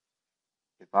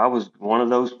 if I was one of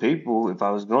those people, if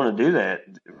I was going to do that,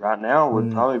 right now would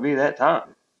Mm, probably be that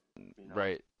time, you know.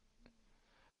 right.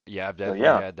 Yeah, I've So definitely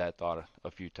yeah, had that thought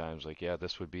a few times. Like, yeah,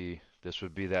 this would be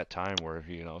that time where,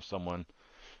 someone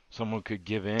could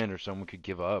give in or someone could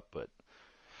give up. But,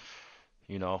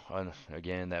 and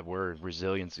again, that word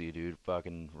resiliency, dude,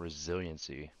 fucking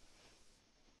resiliency.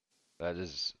 That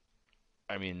is,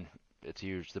 I mean, it's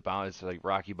huge. The balance, it's like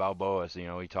Rocky Balboa.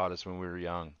 So, he taught us when we were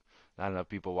young. Not enough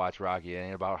people watch Rocky. It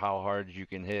ain't about how hard you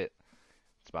can hit.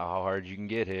 It's about how hard you can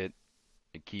get hit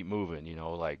and keep moving.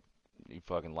 Like,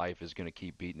 fucking life is gonna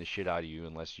keep beating the shit out of you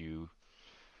unless you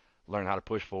learn how to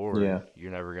push forward. yeah.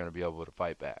 You're never gonna be able to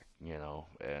fight back.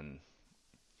 And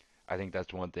I think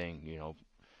that's one thing.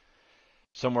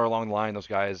 Somewhere along the line, those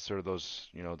guys, or those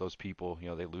people,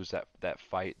 they lose that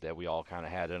fight that we all kind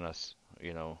of had in us.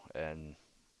 And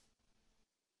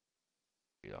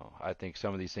I think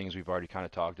some of these things we've already kind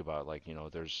of talked about. Like,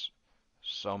 there's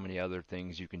so many other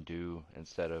things you can do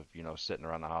instead of sitting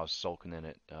around the house sulking in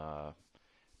it,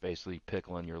 basically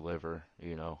pickling your liver.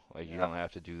 Like, you yeah, don't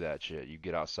have to do that shit. You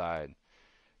get outside,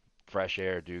 fresh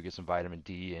air, dude. Get some vitamin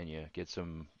D in you.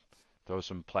 Throw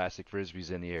some plastic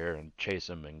frisbees in the air and chase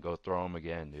them and go throw them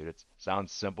again, dude. It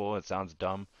sounds simple. It sounds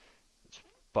dumb. It's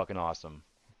fucking awesome.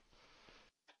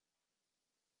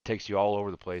 Takes you all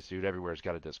over the place, dude. Everywhere's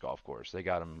got a disc golf course. They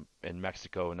got them in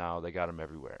Mexico now. They got them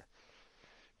everywhere.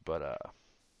 But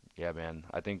yeah, man.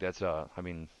 I think that's I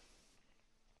mean,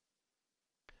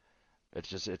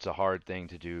 it's a hard thing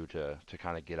to do to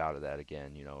kind of get out of that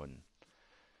again, you know. And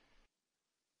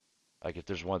like if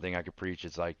there's one thing I could preach,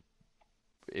 it's like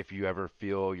if you ever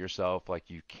feel yourself like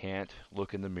you can't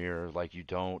look in the mirror, like you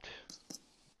don't,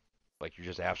 like you're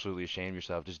just absolutely ashamed of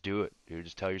yourself, just do it, dude.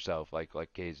 Just tell yourself, like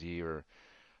KZ or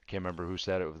I can't remember who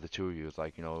said it with the two of you. It's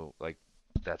like, you know, like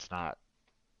that's not,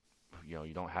 you know,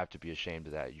 you don't have to be ashamed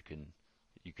of that. You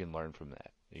can learn from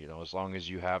that. You know, as long as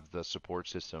you have the support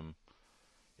system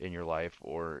in your life,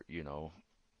 or you know,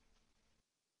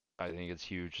 I think it's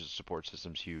huge. The support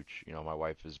system's huge. You know, my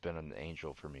wife has been an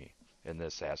angel for me in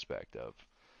this aspect of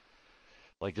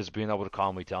like just being able to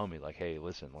calmly tell me like, hey,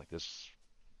 listen, like this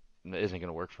isn't going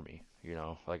to work for me. You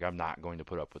know, like I'm not going to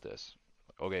put up with this.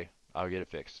 Okay, I'll get it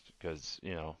fixed because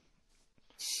you know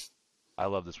I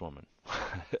love this woman.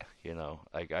 You know,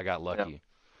 I got Yeah.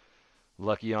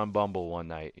 lucky on Bumble one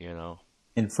night. You know,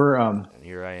 And for and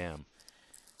here I am.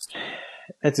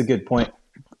 that's a good point.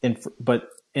 But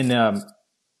in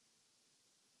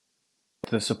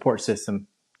the support system,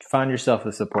 find yourself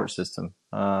a support system.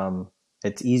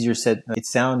 It's easier said. It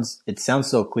sounds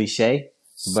so cliche,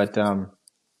 but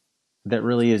that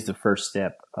really is the first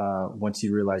step. Once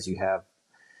you realize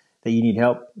that you need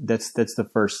help, that's the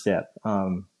first step.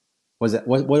 Was that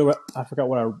what I forgot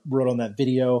what I wrote on that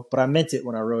video, but I meant it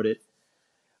when I wrote it.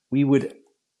 We'd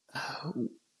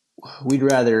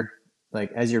rather,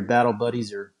 like, as your battle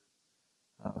buddies or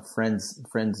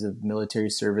friends of military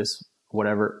service,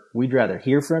 whatever, we'd rather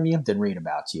hear from you than read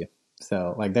about you.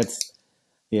 So like that's,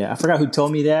 yeah, I forgot who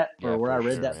told me that or Yeah, where I for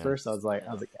read sure, that man. first.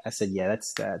 I said, yeah,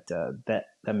 that's that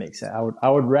makes sense. I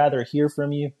would rather hear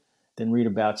from you than read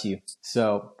about you.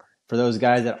 So for those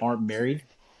guys that aren't married,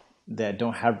 that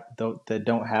don't have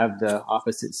the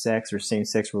opposite sex or same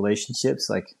sex relationships,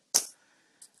 like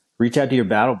reach out to your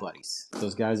battle buddies.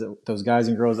 Those guys and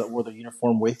girls that wore the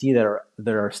uniform with you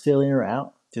that are still in or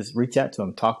out. Just reach out to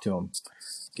them, talk to them,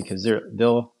 because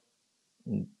they'll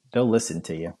listen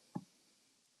to you.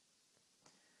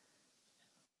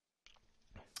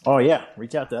 Oh yeah,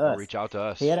 reach out to Or us. reach out to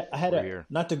us. Hey, I had We're a here.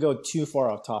 not to go too far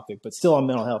off topic, but still on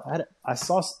mental health. I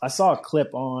saw a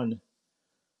clip on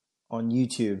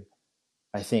YouTube,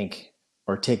 I think,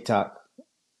 or TikTok,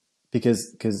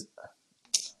 because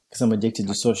I'm addicted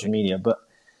to social media. But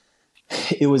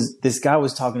this guy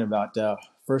was talking about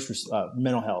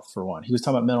mental health for one. He was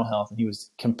talking about mental health, and he was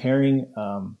comparing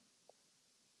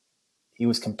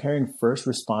first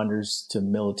responders to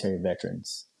military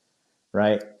veterans,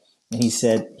 right? And he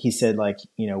said like,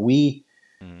 you know, we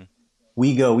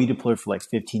deploy for like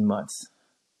 15 months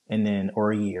and then,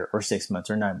 or a year or 6 months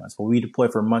or 9 months. Well, we deploy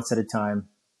for months at a time,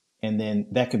 and then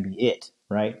that could be it,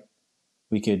 right?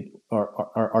 We could,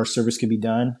 our service could be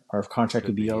done, our contract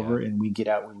could be over, and we get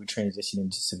out when we transition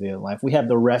into civilian life. We have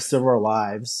the rest of our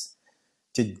lives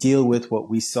to deal with what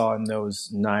we saw in those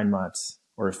 9 months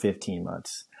or 15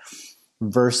 months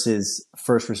versus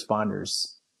first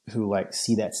responders who like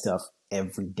see that stuff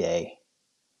every day.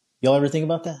 Y'all ever think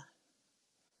about that?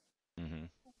 Mm-hmm.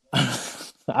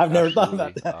 I've never thought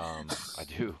about that. I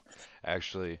do,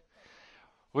 actually.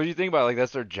 What do you think about like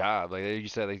that's their job? Like you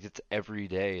said, like it's every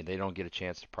day, and they don't get a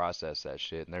chance to process that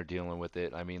shit, and they're dealing with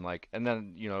it. I mean, like, and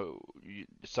then you know,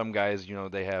 some guys, you know,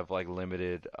 they have like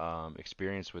limited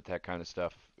experience with that kind of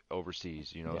stuff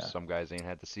overseas. You know, Yeah. some guys ain't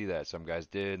had to see that. Some guys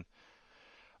did.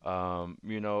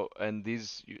 You know, and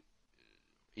these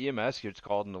EMS gets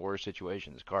called in the worst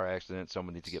situations. Car accident,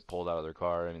 someone needs to get pulled out of their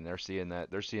car. I mean, they're seeing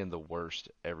that. They're seeing the worst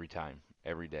every time,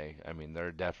 every day. I mean,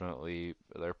 they're probably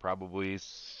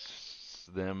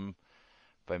them.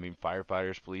 I mean,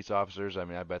 firefighters, police officers. I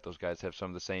mean, I bet those guys have some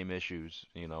of the same issues,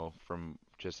 you know, from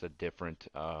just a different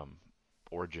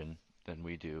origin than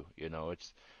we do. You know,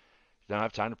 it's they don't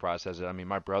have time to process it. I mean,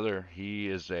 my brother,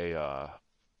 he's a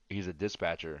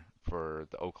dispatcher for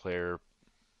the Eau Claire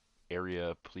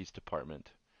area police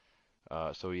department.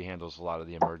 So he handles a lot of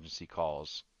the emergency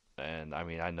calls. And I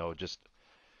mean, I mean,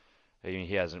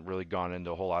 he hasn't really gone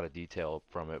into a whole lot of detail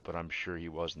from it, but I'm sure he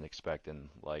wasn't expecting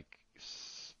like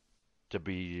to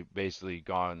be basically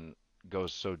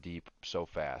goes so deep so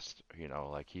fast. You know,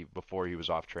 like before he was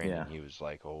off training, Yeah. he was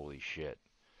like, holy shit.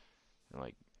 And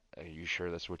like, are you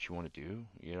sure that's what you want to do?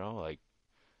 You know, like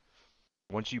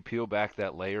once you peel back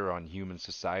that layer on human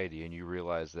society and you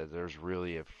realize that there's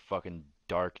really a fucking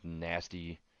dark,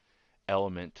 nasty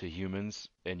element to humans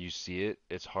and you see it,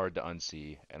 it's hard to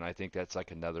unsee. And I think that's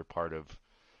like another part of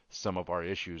some of our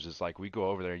issues is like we go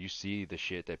over there and you see the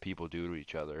shit that people do to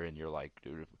each other and you're like,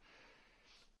 dude,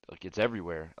 like it's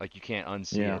everywhere. Like you can't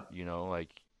unsee Yeah. it, you know, like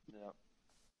Yeah.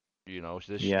 Yeah.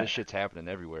 this shit's happening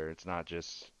everywhere. It's not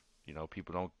just,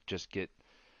 people don't just get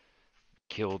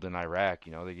killed in Iraq,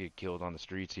 they get killed on the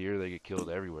streets here, they get killed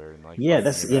everywhere and like Yeah, fucking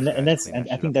that's EMS and guys that's clean that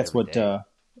I shit think up that's every what day.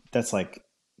 that's like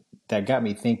that got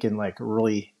me thinking like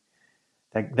really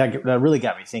that really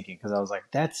got me thinking because I was like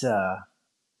that's a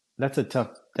tough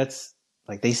that's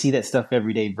like they see that stuff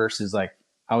every day versus like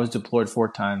I was deployed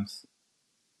 4 times,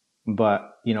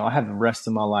 but I have the rest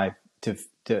of my life to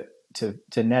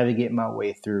navigate my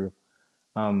way through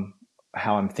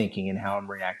how I'm thinking and how I'm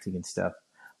reacting and stuff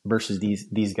versus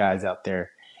these guys out there.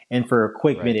 And for a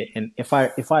quick Right. minute, and if I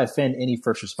offend any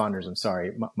first responders, I'm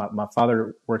sorry. My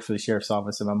father works for the sheriff's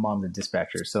office and my mom's a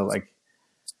dispatcher. So like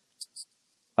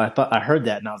I heard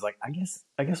that and I was like, I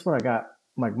guess what I got,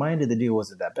 like my end of the deal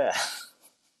wasn't that bad.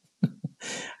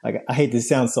 Like I hate to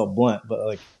sound so blunt, but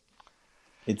like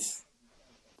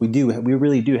we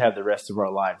really do have the rest of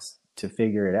our lives to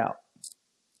figure it out.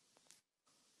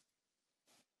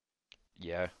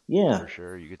 Yeah, Yeah. for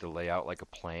sure. You get to lay out like a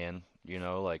plan,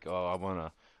 like, oh, I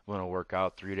wanna work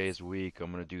out 3 days a week.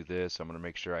 I'm gonna do this. I'm gonna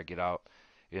make sure I get out,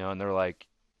 and they're like,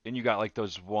 and you got like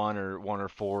those one or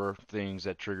four things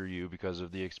that trigger you because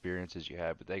of the experiences you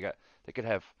had, but they could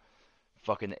have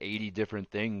fucking 80 different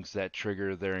things that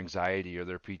trigger their anxiety or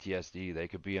their PTSD. They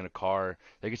could be in a car,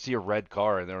 they could see a red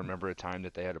car and they remember a time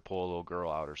that they had to pull a little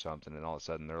girl out or something, and all of a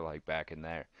sudden they're like back in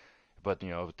there. But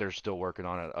they're still working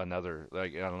on another,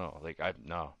 like, I don't know, like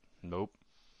nope.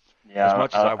 As Yeah,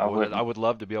 much as I I wouldn't. would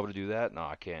love to be able to do that, no,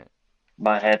 I can't.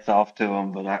 My hat's off to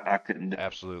them, but I couldn't do it.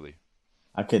 Absolutely,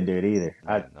 I couldn't do it either.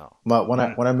 man, no. But when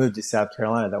I moved to South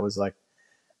Carolina, that was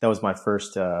my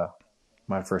first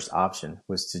option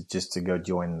was to go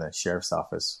join the sheriff's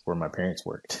office where my parents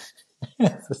worked.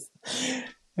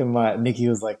 And my Nikki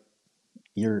was like,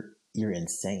 "You're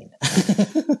insane."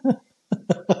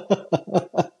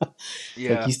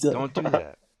 Yeah, you still don't do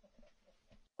that.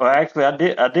 Well, actually, Oh, I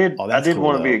that's did cool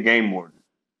want to be a though. game warden.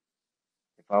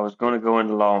 If I was going to go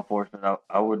into law enforcement,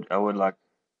 I would like.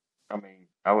 I mean,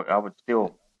 I would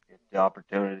still, if the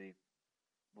opportunity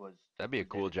was That'd be a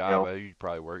cool presented job. itself. You'd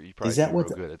probably work. You'd Is probably that do what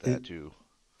real good at is, that too.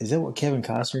 is that what Kevin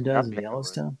Costner I does in think I would.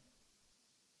 Yellowstone?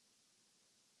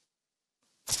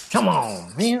 Come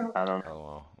on, man. I don't know. Oh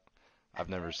well, I've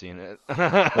never seen it.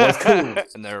 Well, it's cool. I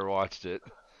never watched it.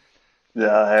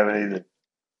 Yeah, I haven't either.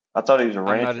 I thought he was a I'm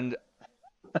not rancher. in.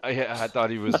 I thought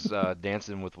he was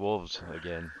Dancing with Wolves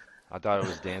again. I thought it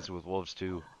was Dancing with Wolves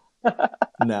too.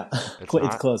 No, It's it's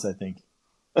not. close, I think.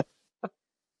 It's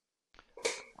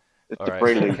All the right, so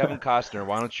prelude. Kevin Costner,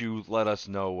 why don't you let us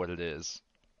know what it is?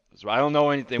 So I don't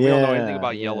know anything. We don't know anything Yeah,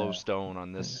 about yeah. Yellowstone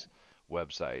on this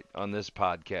website, on this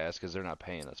podcast, because they're not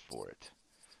paying us for it.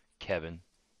 Kevin.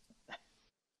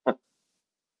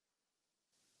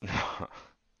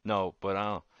 No, but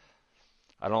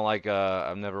I don't like.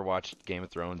 I've never watched Game of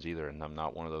Thrones either, and I'm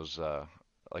not one of those.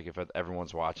 Like if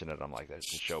everyone's watching it, I'm like, that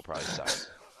show probably sucks.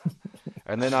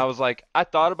 And then I was like, I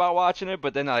thought about watching it,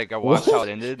 but then like I watched how What?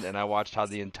 it ended, and I watched how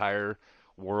the entire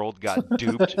world got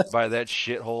duped by that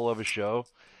shithole of a show.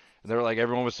 And they were like,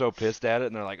 everyone was so pissed at it,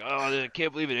 and they're like, oh, I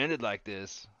can't believe it ended like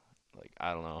this. Like,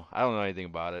 I don't know. I don't know anything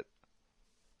about it.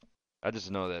 I just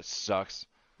know that it sucks.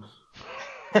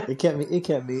 It kept me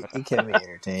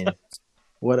entertained.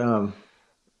 What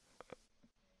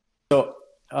so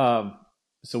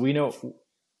so we know,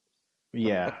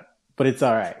 yeah, but it's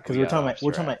all right because We got off track.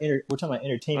 we're talking about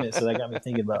entertainment, so that got me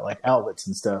thinking about like outlets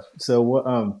and stuff. So what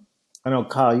I know,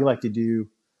 Kyle, you like to do.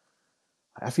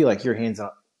 I feel like your hands on,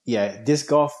 yeah, disc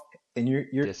golf, and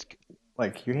you're Disc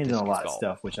like your hands on disc a lot of golf.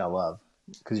 stuff, which I love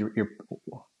because you're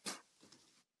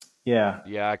yeah.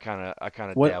 Yeah, I kind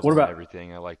of What dabble in about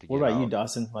everything. I like to what get about you, out,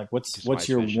 Dawson? Like do some what's ice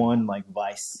your fishing. one like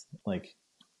vice like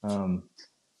um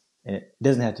and it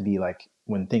doesn't have to be like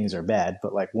when things are bad,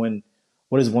 but like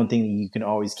what is one thing that you can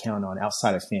always count on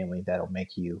outside of family that'll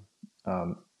make you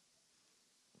um,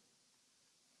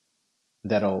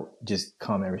 that'll just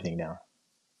calm everything down?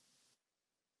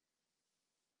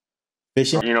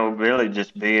 Fishing? Really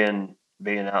just being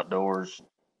outdoors.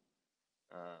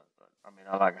 I mean,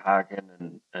 I like hiking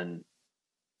and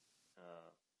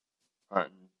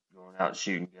hunting, going out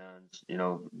shooting guns.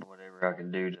 Whatever I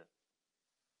can do to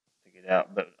get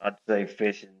out. But I'd say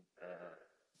fishing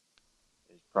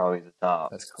is probably the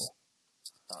That's cool.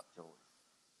 top choice.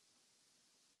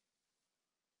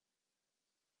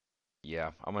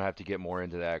 Yeah, I'm gonna have to get more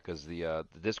into that because the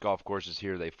disc golf courses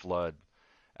here they flood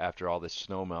after all this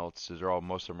snow melts. 'Cause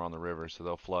most of them are on the river, so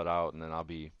they'll flood out, and then I'll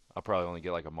probably only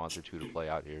get like a month or two to play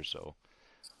out here. So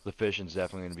the fishing's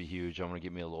definitely gonna be huge. I'm gonna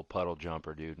get me a little puddle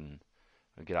jumper, dude, and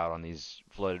get out on these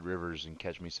flooded rivers and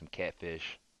catch me some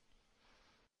catfish.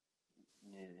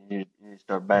 You need to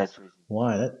start bass fishing.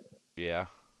 Why? Yeah,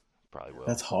 probably will.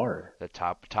 That's hard. That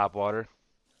top water.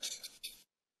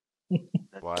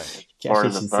 Why? That's part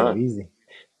of Catfish the is so fun. easy.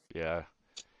 Yeah.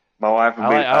 My wife would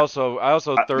be. I also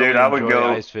thoroughly dude, I would enjoy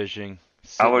go- ice fishing.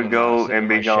 I would go sitting and in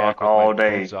be my gone shack with all my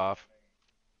day. boots off.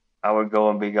 I would go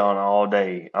and be gone all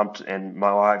day. And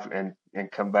my wife and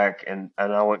come back and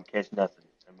I wouldn't catch nothing.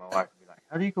 And my wife would be like,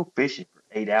 "How do you go fishing for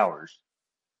 8 hours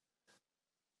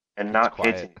and It's not catch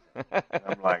quiet. anything?" And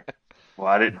I'm like, "Well,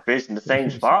 I didn't fish in the same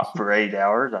spot for 8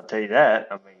 hours. I'll tell you that.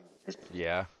 I mean, it's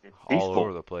Yeah, all peaceful.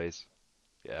 over the place.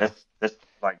 Yeah. That's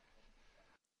like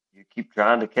you keep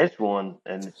trying to catch one,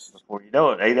 and before you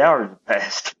know it, 8 hours have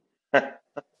passed."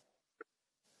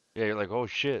 Yeah, you're like, oh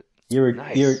shit, You're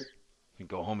nice. you're. You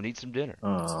can go home and eat some dinner.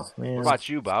 Oh man. What about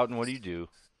you, Bowden? What do you do?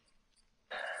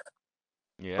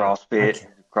 Yeah. CrossFit.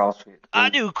 I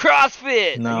do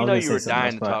CrossFit. No, I You was know gonna you say were something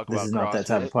dying else, to but talk this about is not that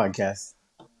type of CrossFit.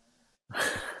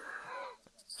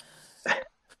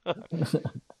 podcast. It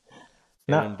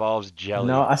No, involves jelly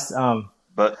no,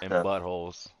 But and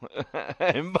buttholes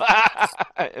and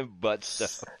butt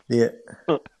stuff. yeah.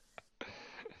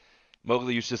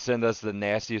 Mowgli used to send us the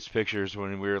nastiest pictures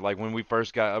when we were like when we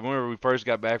first got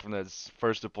back from that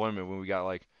first deployment when we got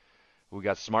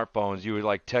smartphones. You would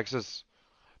like text us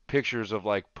pictures of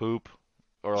like poop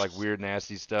or like weird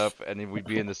nasty stuff, and then we'd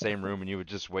be in the same room and you would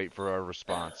just wait for our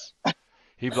response.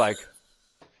 He'd be like,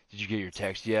 "Did you get your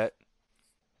text yet?"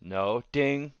 "No."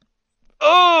 "Ding."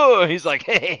 "Oh!" He's like,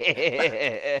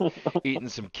 eating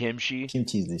some kimchi.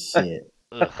 Kimchi's the shit.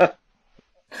 Ugh.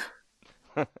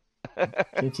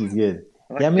 Kimchi's good.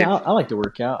 Yeah, I mean, I like to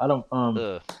work out. I don't.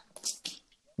 Ugh.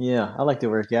 Yeah, I like to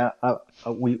work out.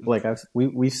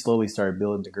 We slowly started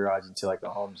building the garage into like a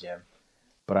home gym,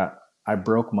 but I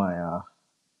broke my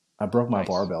Nice.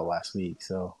 barbell last week.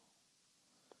 So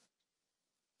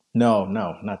no,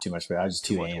 not too much weight. I was just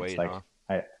Too too much amped. weight, Like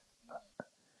huh?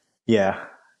 yeah.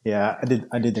 I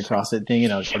did the CrossFit thing,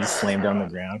 and I just slammed down the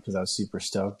ground because I was super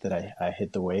stoked that I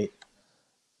hit the weight.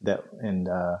 That and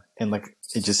like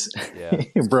it just Yeah.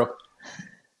 it broke.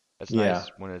 That's Yeah. nice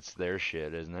when it's their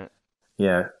shit, isn't it?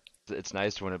 Yeah, It's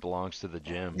nice when it belongs to the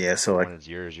gym. yeah. So When like, it's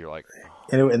yours, you're like,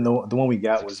 oh, and the one we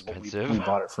got it's was we expensive.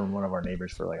 bought it from one of our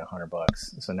neighbors for like $100.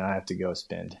 So now I have to go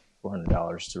spend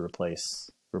 $400 to replace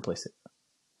it.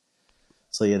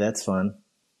 So yeah, that's fun.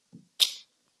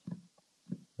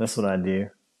 That's what I do.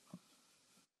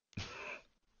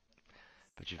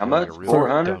 but you How feel like a much? real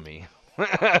 400? dummy.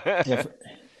 Yeah,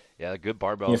 Yeah, good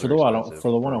barbells yeah. For are the one, expensive.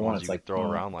 for the For one I ones want, you it's can like throw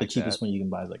around the like cheapest that. one you can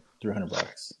buy is like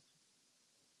 $300.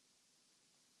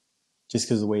 Just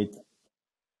because the weight.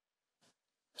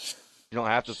 You don't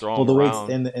have to throw Well, them the weights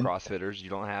around, and CrossFitters. You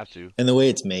don't have to. the way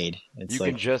it's made, it's You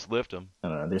like can just lift them. I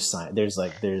don't know. There's science.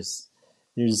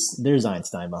 There's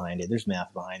Einstein behind it. There's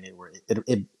math behind it. Where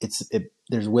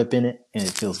there's whip in it and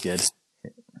it feels good.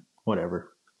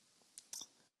 Whatever.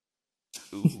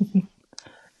 Ooh,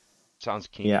 sounds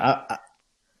kinky. Yeah,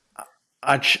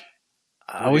 I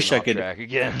We're wish getting I off could. track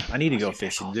again. I need to go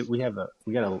fishing. We got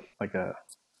a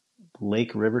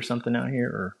lake, river, something out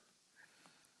here,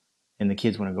 and the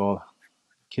kids want to go.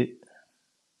 You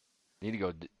need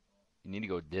to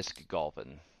go disc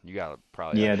golfing. You got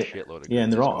probably Yeah, have a shitload of good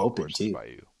and they're disc all golf open courses too, by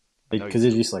you. I know because you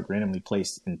they're do. just like randomly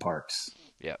placed in parks.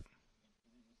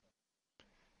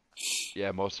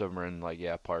 Yeah, most of them are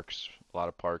in parks. A lot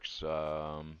of parks.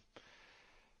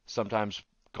 Sometimes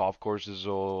golf courses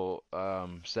will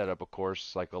set up a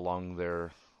course like along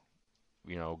their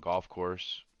golf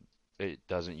course. It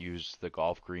doesn't use the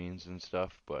golf greens and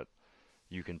stuff, but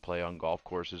you can play on golf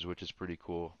courses, which is pretty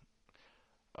cool.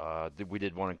 We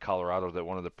did one in Colorado that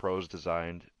one of the pros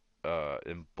designed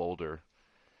in Boulder.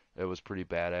 It was pretty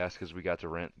badass because we got to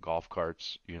rent golf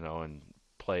carts, and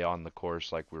play on the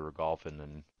course like we were golfing.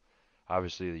 And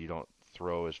obviously, you don't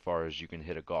throw as far as you can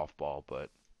hit a golf ball, but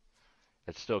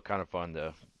it's still kind of fun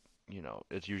to,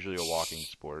 it's usually a walking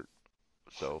sport,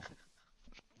 so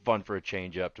fun for a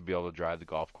change up to be able to drive the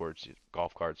golf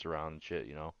carts around and shit.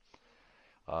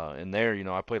 And there,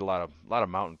 I played a lot of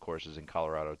mountain courses in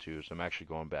Colorado too. So I'm actually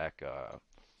going back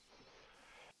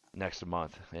next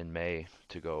month in May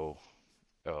to go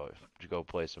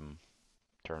play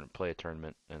a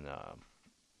tournament and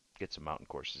get some mountain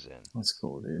courses in. That's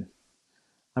cool, dude.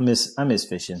 I miss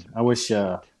fishing. I wish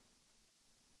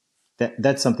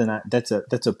that's something that's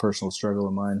a personal struggle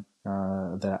of mine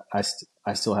that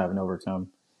I still haven't overcome.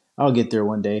 I'll get there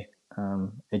one day.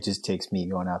 It just takes me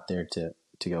going out there to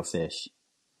go fish.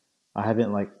 I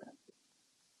haven't like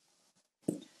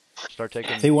Start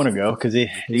taking they want to go because they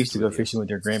your used kids to go with you. fishing with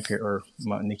their grandparents or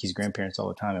Nikki's grandparents all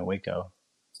the time in Waco,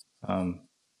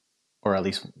 or at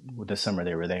least with the summer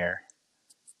they were there.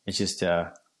 It's just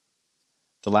the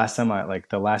last time I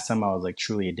was like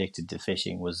truly addicted to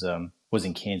fishing was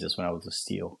in Kansas when I was a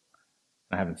Steel.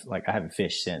 I haven't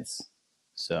fished since,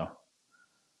 so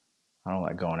I don't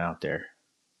like going out there.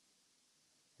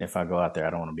 If I go out there, I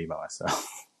don't want to be by myself.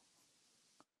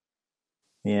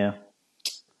 Yeah,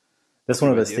 that's Be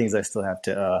one of with those you. things I still have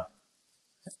to.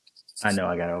 I know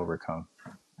I got to overcome.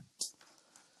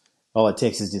 All it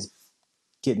takes is just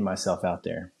getting myself out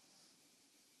there.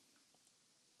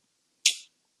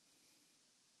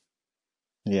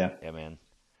 Yeah, Yeah, man.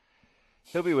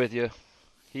 He'll be with you.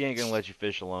 He ain't gonna let you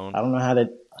fish alone. I don't know how to.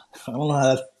 I don't know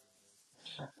how to.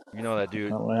 You know that I dude.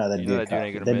 don't know how that You know dude that dude caught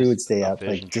ain't it. gonna That dude miss would stay a out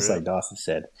fishing just like trip. Dawson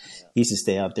said. Yeah. He used to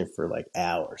stay out there for like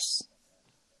hours.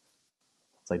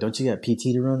 It's like, don't you got PT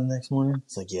to run the next morning?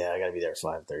 It's like, yeah, I got to be there at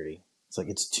 5:30. It's like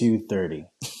it's 2:30.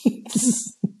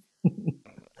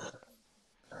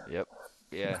 Yep.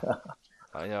 Yeah.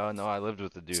 I know. No, I lived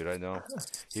with the dude. I know.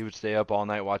 He would stay up all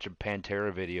night watching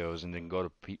Pantera videos and then go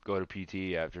to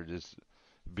PT after just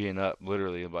being up.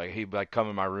 Literally, like he'd like come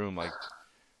in my room like,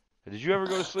 "Did you ever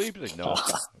go to sleep?" He's like, "No."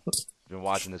 Been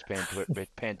watching this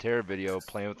Pantera video,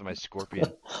 playing with my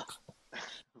scorpion.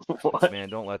 Like, What? man,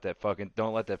 don't let that fucking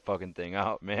thing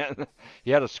out, man.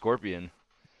 He had a scorpion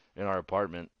in our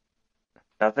apartment.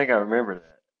 I think I remember that.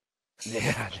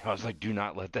 Yeah, I was like, do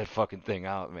not let that fucking thing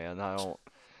out, man. I don't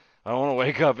want to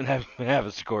wake up and have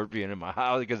a scorpion in my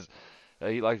house because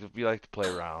he liked to play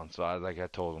around. So I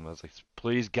told him, I was like,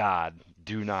 please God,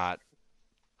 do not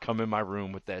come in my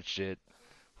room with that shit.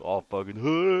 All fucking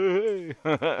hey.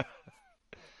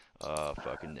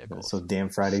 Fucking So Nichols, damn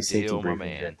Friday safety still my briefings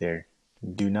right man. there.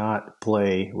 Do not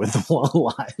play with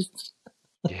wildlife.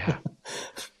 Yeah.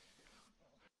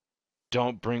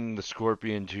 Don't bring the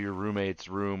scorpion to your roommate's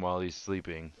room while he's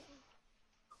sleeping.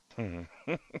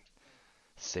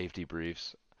 Safety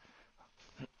briefs.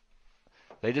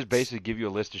 They just basically give you a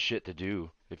list of shit to do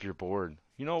if you're bored.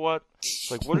 You know what? It's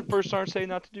like, what did First Sergeant say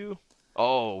not to do?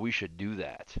 Oh, we should do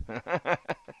that.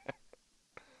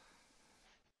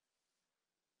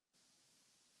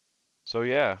 So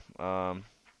yeah,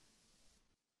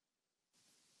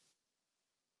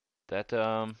 that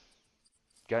got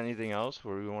anything else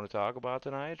where we want to talk about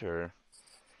tonight? Or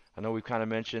I know we've kind of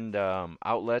mentioned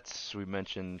outlets. We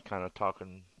mentioned kind of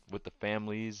talking with the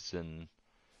families and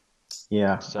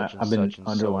Yeah, such and I've been such and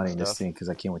so and underlining this stuff. thing because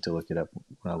I can't wait to look it up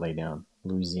when I lay down.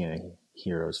 Louisiana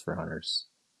Heroes for Hunters.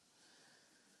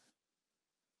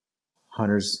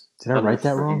 Hunters. Did I write Hunters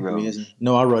that for wrong? I mean, Heroes.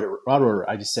 no, I wrote it. I wrote it.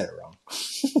 I just said it wrong.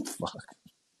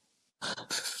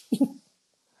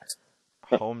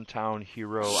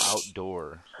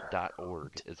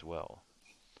 HometownHeroOutdoor.org as well.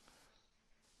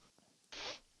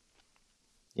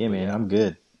 Yeah, But man, yeah, I'm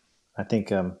good. I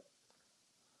think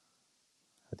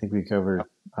we covered.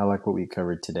 I like what we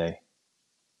covered today.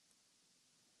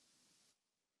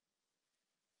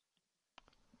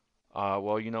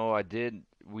 well,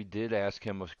 we did ask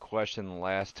him a question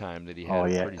last time that he Oh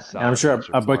had a yeah, pretty and I'm solid sure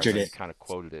answer I for. I butchered know you it. kind of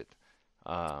quoted it,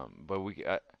 but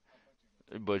I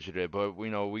butchered it. But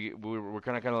we're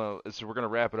kind of so we're gonna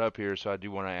wrap it up here. So I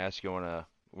do want to ask you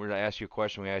we're gonna ask you a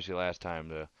question we asked you last time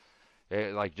to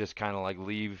like just kind of like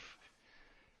leave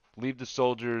the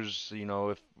soldiers.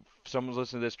 If someone's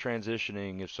listening to this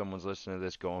transitioning, if someone's listening to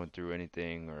this going through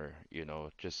anything, or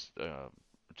just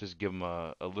give them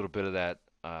a little bit of that.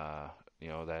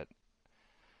 That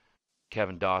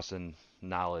Kevin Dawson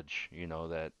knowledge,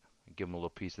 that give him a little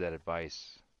piece of that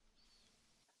advice.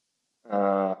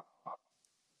 Uh,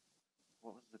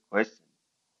 what was the question?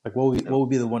 Like, what The, would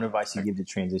be the one advice you give to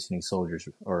transitioning soldiers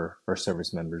or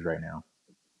service members right now?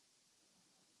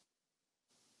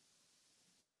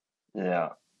 yeah.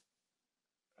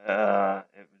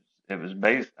 It was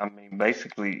based. I mean,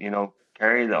 basically,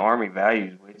 carry the Army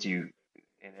values with you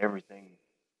in everything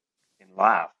in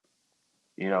life.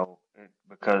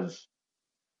 Because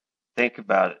think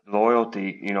about it,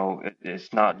 loyalty.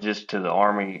 It's not just to the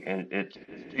Army, and it's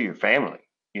to your family.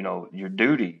 Your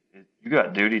duty. You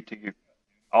got duty to your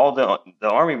all the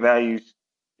Army values.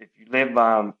 If you live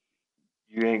by them,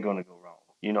 you ain't gonna go wrong.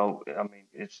 I mean,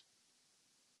 it's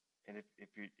and if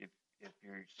you're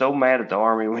so mad at the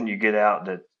Army when you get out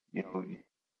that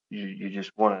you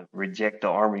just want to reject the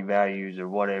Army values or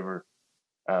whatever,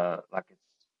 like it's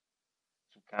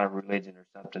some kind of religion or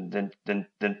something,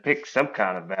 then pick some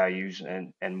kind of values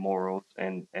and morals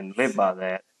and live by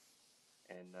that,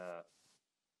 and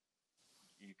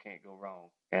you can't go wrong.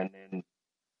 And then,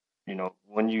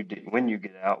 when you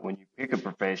get out, when you pick a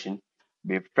profession,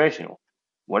 be a professional.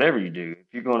 Whatever you do,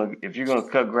 if you're gonna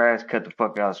cut grass, cut the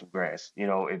fuck out of some grass.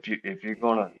 If you're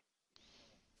gonna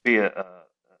be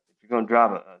if you're gonna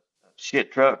drive a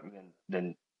shit truck,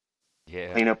 then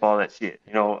Yeah. clean up all that shit.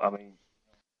 I mean,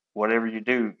 whatever you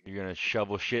do. You're gonna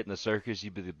shovel shit in the circus.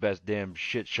 You be the best damn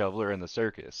shit shoveler in the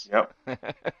circus. Yep. I mean,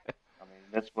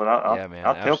 that's what I'll Yeah, man,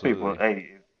 tell people. absolutely.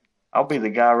 Hey, I'll be the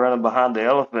guy running behind the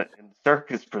elephant in the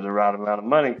circus for the right amount of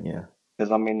money. Yeah.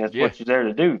 Because I mean, that's Yeah. what you're there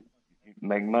to do. You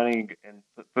make money and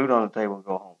put food on the table and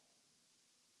go home.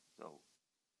 So,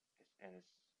 and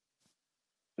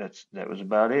that was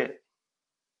about it.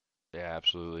 Yeah,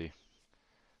 absolutely.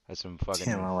 That's some fucking.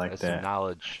 Damn, I like that's that. some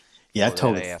knowledge. Yeah, I for that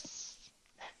totally. ass.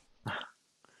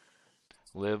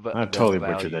 Live I those totally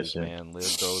values, butchered that shit. man.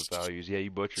 Live those values. Yeah,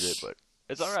 you butchered it, but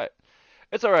it's all right.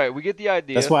 It's all right. We get the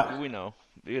idea. That's why- We know.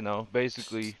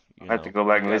 Basically. I have to go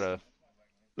back and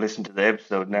listen to the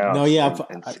episode now. No, yeah,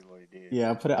 and see what he did.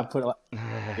 Yeah, I put out a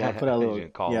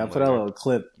little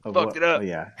clip of Fucked it up. Oh,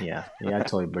 yeah. I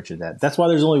totally butchered that. That's why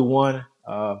there's only one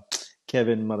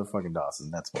Kevin motherfucking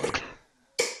Dawson. That's why.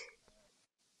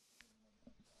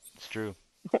 It's true.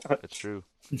 It's true.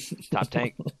 Top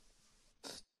tank.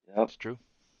 Yep. It's true.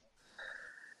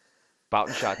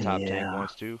 Boughton shot top tank Yeah.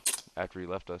 once too after he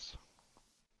left us.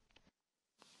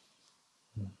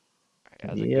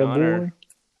 As a Yeah, gunner.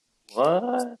 boy.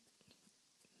 What?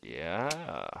 Yeah.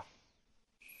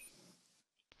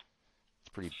 It's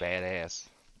pretty badass.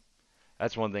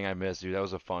 That's one thing I missed, dude. That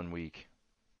was a fun week.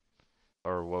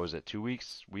 Or what was it? 2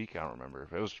 weeks? Week? I don't remember.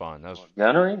 It was fun. That was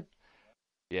Gunnery?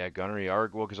 yeah, gunnery.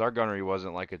 Because our gunnery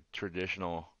wasn't like a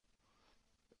traditional.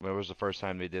 It was the first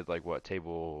time they did like what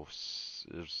table.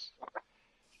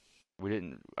 We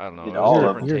didn't. I don't know. Did It was all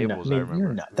of different You're tables. not, I man, remember.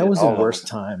 you're not. That was the all of worst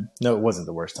them. time. No, it wasn't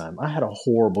the worst time. I had a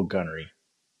horrible gunnery.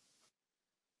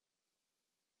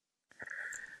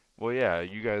 Well, yeah,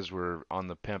 you guys were on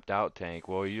the pimped out tank.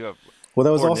 Well, That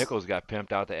was poor also Nichols got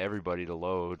pimped out to everybody to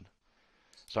load.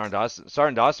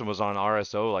 Sergeant Dawson was on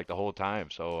RSO like the whole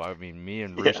time. So I mean, me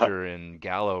and Yeah. Rooster and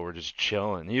Gallo were just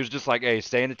chilling. He was just like, "Hey,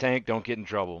 stay in the tank, don't get in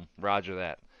trouble." Roger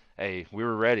that. Hey, we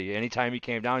were ready. Anytime he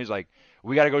came down, he's like,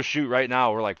 "We got to go shoot right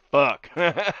now." We're like, "Fuck."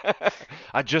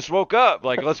 I just woke up.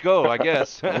 Like, let's go, I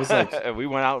guess. It was like- we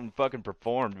went out and fucking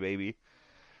performed, baby.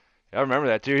 I remember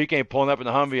that too. He came pulling up in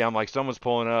the Humvee. I'm like, someone's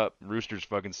pulling up. Rooster's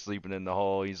fucking sleeping in the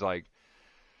hole. He's like,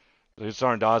 there's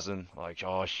Sergeant Dawson. Like,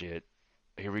 oh shit,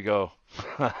 here we go.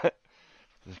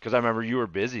 Because I remember you were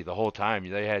busy the whole time.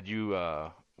 They had you,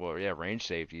 range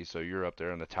safety. So you're up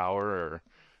there in the tower or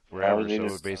wherever. Yeah,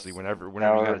 So basically, whenever you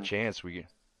tower got a and- chance, The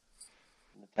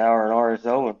tower and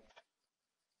RSO.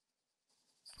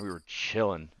 we were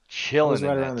chilling I was in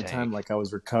right that around the tank. time like I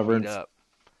was recovering. Feet up.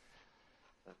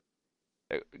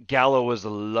 Gallo was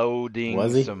loading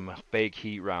Was he? some fake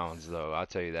heat rounds, though. I'll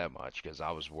tell you that much, because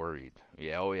I was worried.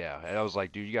 Yeah, oh yeah. And I was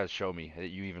like, dude, you got to show me that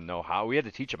you even know how. We had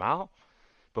to teach him how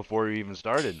before we even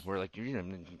started. We're like,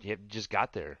 he just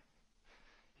got there.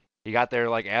 He got there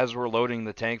like as we're loading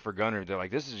the tank for gunner. They're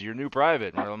like, this is your new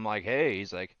private. And I'm like, hey.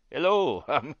 He's like, hello,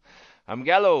 I'm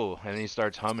Gallo. And he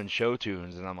starts humming show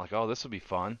tunes, and I'm like, oh, this will be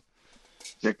fun.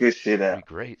 Check this shit It'll be out.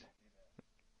 great.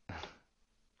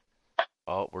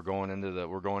 Oh, we're going into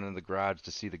the garage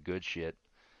to see the good shit.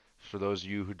 For those of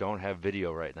you who don't have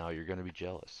video right now, you're gonna be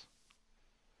jealous.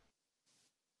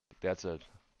 That's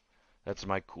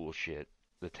my cool shit.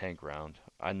 The tank round.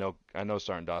 I know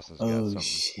Sergeant Dawson's got Oh something.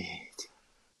 shit!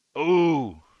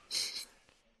 Ooh.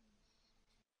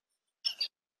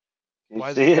 Can you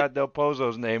Why's see it it? got Del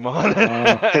Pozo's name on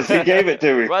it? Because he gave it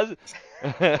to me. Why's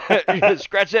it?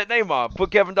 Scratch that name off.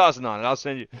 Put Kevin Dawson on it. I'll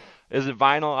send you. Is it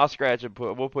vinyl? I'll scratch it.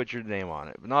 We'll put your name on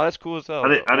it. But no, that's cool as hell. I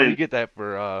Where didn't- did you get that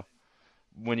for?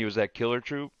 When he was at Killer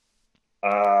Troop?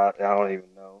 I don't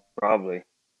even know. Probably.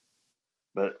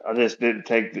 But I just didn't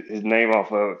take his name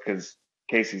off of it because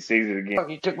in case he sees it again. Fuck,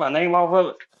 you took my name off of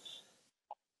it?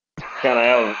 Kind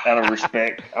of out of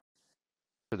respect.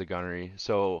 For the gunnery.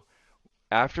 So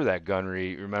after that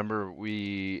gunnery, remember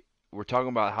we were talking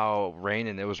about how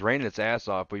it was raining its ass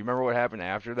off, but you remember what happened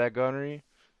after that gunnery?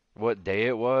 What day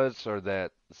it was, or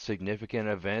that significant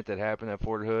event that happened at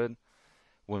Fort Hood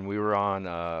when we were on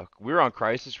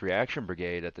Crisis Reaction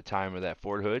Brigade at the time of that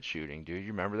Fort Hood shooting, dude.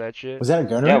 You remember that shit? Was that a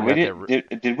gunner? Yeah, we we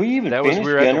got did we even That was finish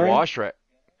we were at the gunnery? wash rack.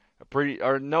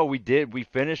 We did. We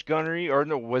finished gunnery, or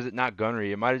no, was it not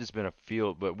gunnery? It might have just been a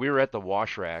field, but we were at the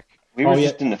wash rack We were Oh, yeah.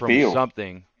 just in the from field.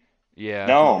 something. Yeah.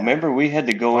 No, remember we had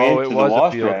to go Oh, it into the was a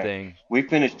wash field rack. thing. We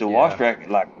finished the Yeah. wash rack at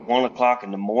like 1:00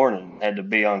 in the morning. Had to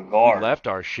be on We guard. left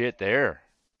our shit there.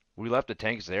 We left the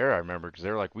tanks there, I remember, because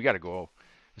they were like, we got to go.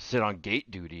 sit on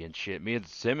gate duty and shit. Me and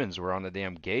Simmons were on the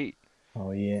damn gate.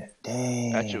 Oh yeah,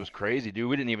 That shit dang. was crazy, dude.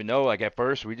 We didn't even know. Like at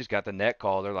first, we just got the net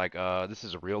call. They're like, this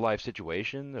is a real life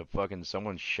situation. The fucking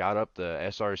someone shot up the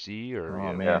SRC or Oh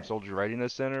Yeah. man, Soldier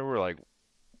Readiness Center. We're like,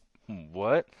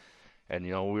 what? And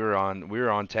we were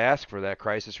on task for that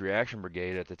crisis reaction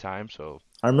brigade at the time, so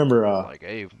I remember. we're like,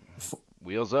 hey,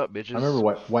 wheels up, I remember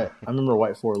bitches. White. I remember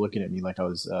White Four looking at me like I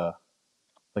was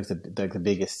like the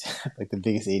biggest like the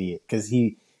biggest idiot because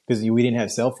we didn't have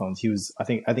cell phones. He was I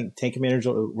think tank commanders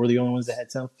were the only ones that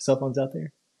had cell phones out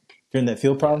there during that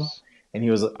field problem, Yes, and he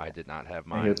was I did not have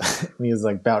and he mine. was, he was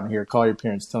like, Bowden, here, call your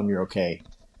parents, tell them you're okay.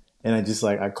 And I just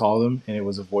I called him and it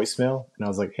was a voicemail and I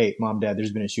was like, hey, mom, dad,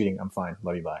 there's been a shooting. I'm fine.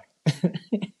 Love you. Bye.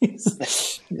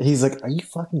 He's like, are you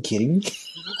fucking kidding me?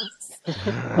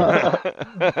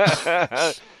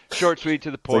 Short, sweet,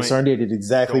 to the It's like, point. Sergeant, I did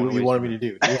exactly Don't what wanna you waste wanted your- me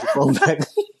to do. Here's your phone back.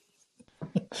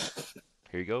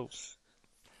 Here you go.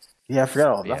 Yeah, I forgot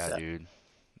all about Yeah, that. dude,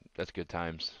 that's good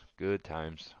times. Good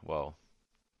times. Well,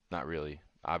 not really.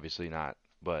 Obviously not.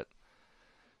 But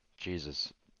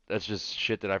Jesus, that's just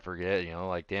shit that I forget.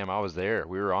 Like damn, I was there.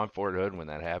 We were on Fort Hood when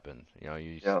that happened.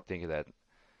 You Yep. think of that.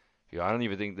 I don't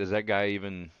even think does that guy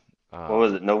even. What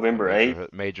was it? November 8th?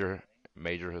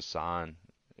 Major Hassan.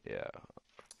 Yeah,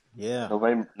 Yeah,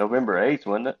 November 8th,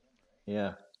 wasn't it?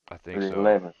 yeah. I Or think the so.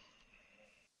 11th?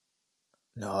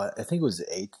 No, I think it was the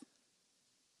 8th.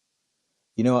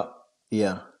 You know what?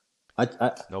 Yeah.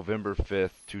 November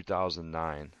 5th,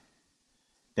 2009.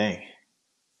 Dang.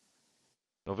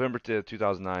 November 5th,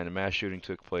 2009, a mass shooting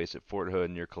took place at Fort Hood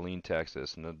near Killeen,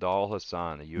 Texas. Nadal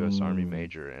Hassan, a U.S. Army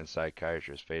major and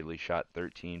psychiatrist, fatally shot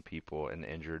 13 people and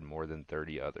injured more than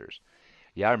 30 others.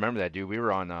 Yeah, I remember that, dude. We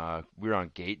were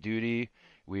on gate duty.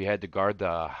 We had to guard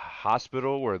the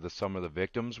hospital where some of the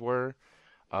victims were.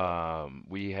 I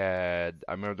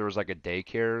remember there was like a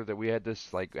daycare that we had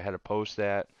had a post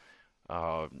at.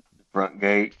 Uh, Front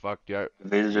gate, fuck yeah, the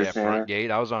visitor yeah, front center.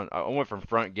 gate. I went from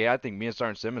front gate. I think me and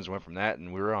Sergeant Simmons went from that,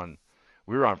 and we were on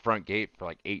front gate for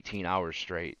like 18 hours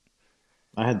straight.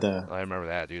 I had the I remember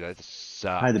that, dude. That I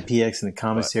had the sucked. PX in the But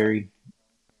commissary.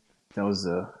 That was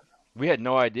we had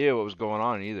no idea what was going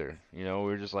on either. We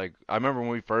were just like, I remember when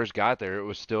we first got there, it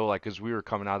was still like, cause we were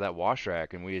coming out of that wash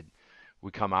rack, and we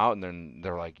come out, and then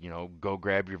they're like, go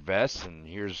grab your vests, and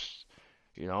here's,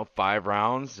 5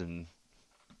 rounds, and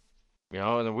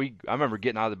and then I remember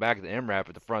getting out of the back of the MRAP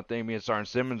at the front thing. Me and Sergeant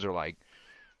Simmons are like,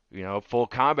 full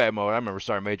combat mode. I remember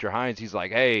Sergeant Major Hines. He's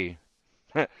like, hey,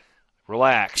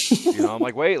 relax. I'm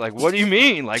like, wait, like, what do you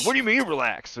mean? Like, what do you mean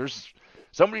relax? There's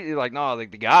somebody like, no,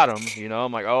 like they got him.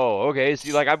 I'm like, oh, okay.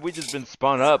 See, like, we just been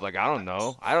spun up. Like, I don't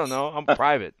know. I'm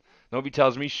private. Nobody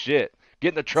tells me shit. Get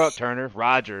in the truck, Turner.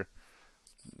 Roger.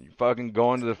 You're fucking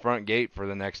going to the front gate for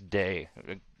the next day.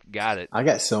 Got it. I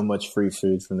got so much free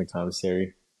food from the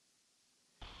commissary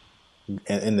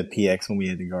and the PX when we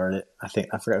had to guard it. I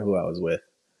forgot who I was with,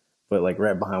 but like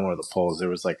right behind one of the poles, there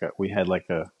was we had like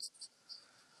a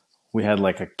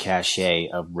cachet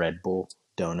of Red Bull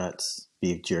donuts,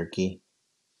 beef jerky.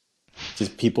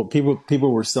 Just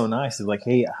people were so nice. They're like,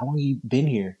 hey, how long have you been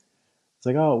here? It's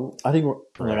like, oh, I think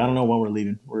I'm like, I don't know when we're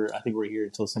leaving. I think we're here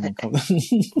until someone comes.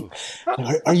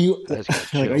 are you That's gotta like,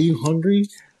 chill. are you hungry?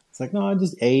 It's like, no, I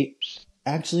just ate.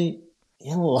 Actually,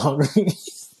 yeah, I'm a little hungry.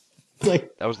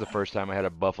 Like, That was the first time I had a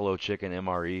buffalo chicken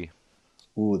MRE.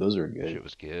 ooh, those are good. Shit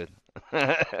was good.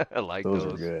 I like Those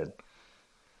those. are good.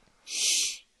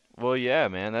 Well, yeah,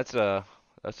 man, that's a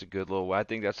good little. I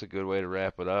think that's a good way to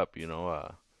wrap it up.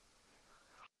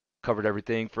 Covered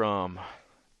everything from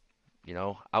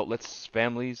outlets,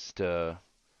 families to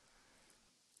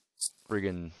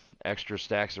friggin' extra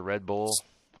stacks of Red Bull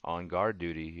on guard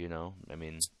duty. I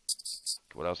mean,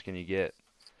 what else can you get?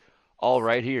 All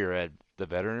right here at the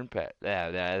Veteran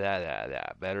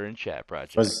Chat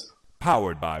Project. Was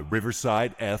Powered by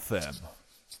Riverside FM.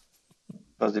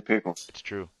 Fuzzy pickle. It's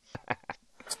true.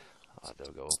 Oh,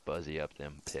 they'll go buzzy up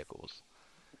them pickles.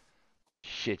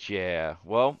 Shit, yeah.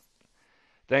 Well,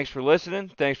 thanks for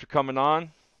listening. Thanks for coming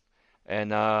on.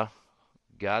 And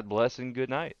God bless and good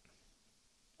night.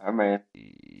 All right,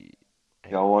 man.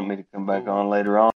 Y'all want me to come back on later on?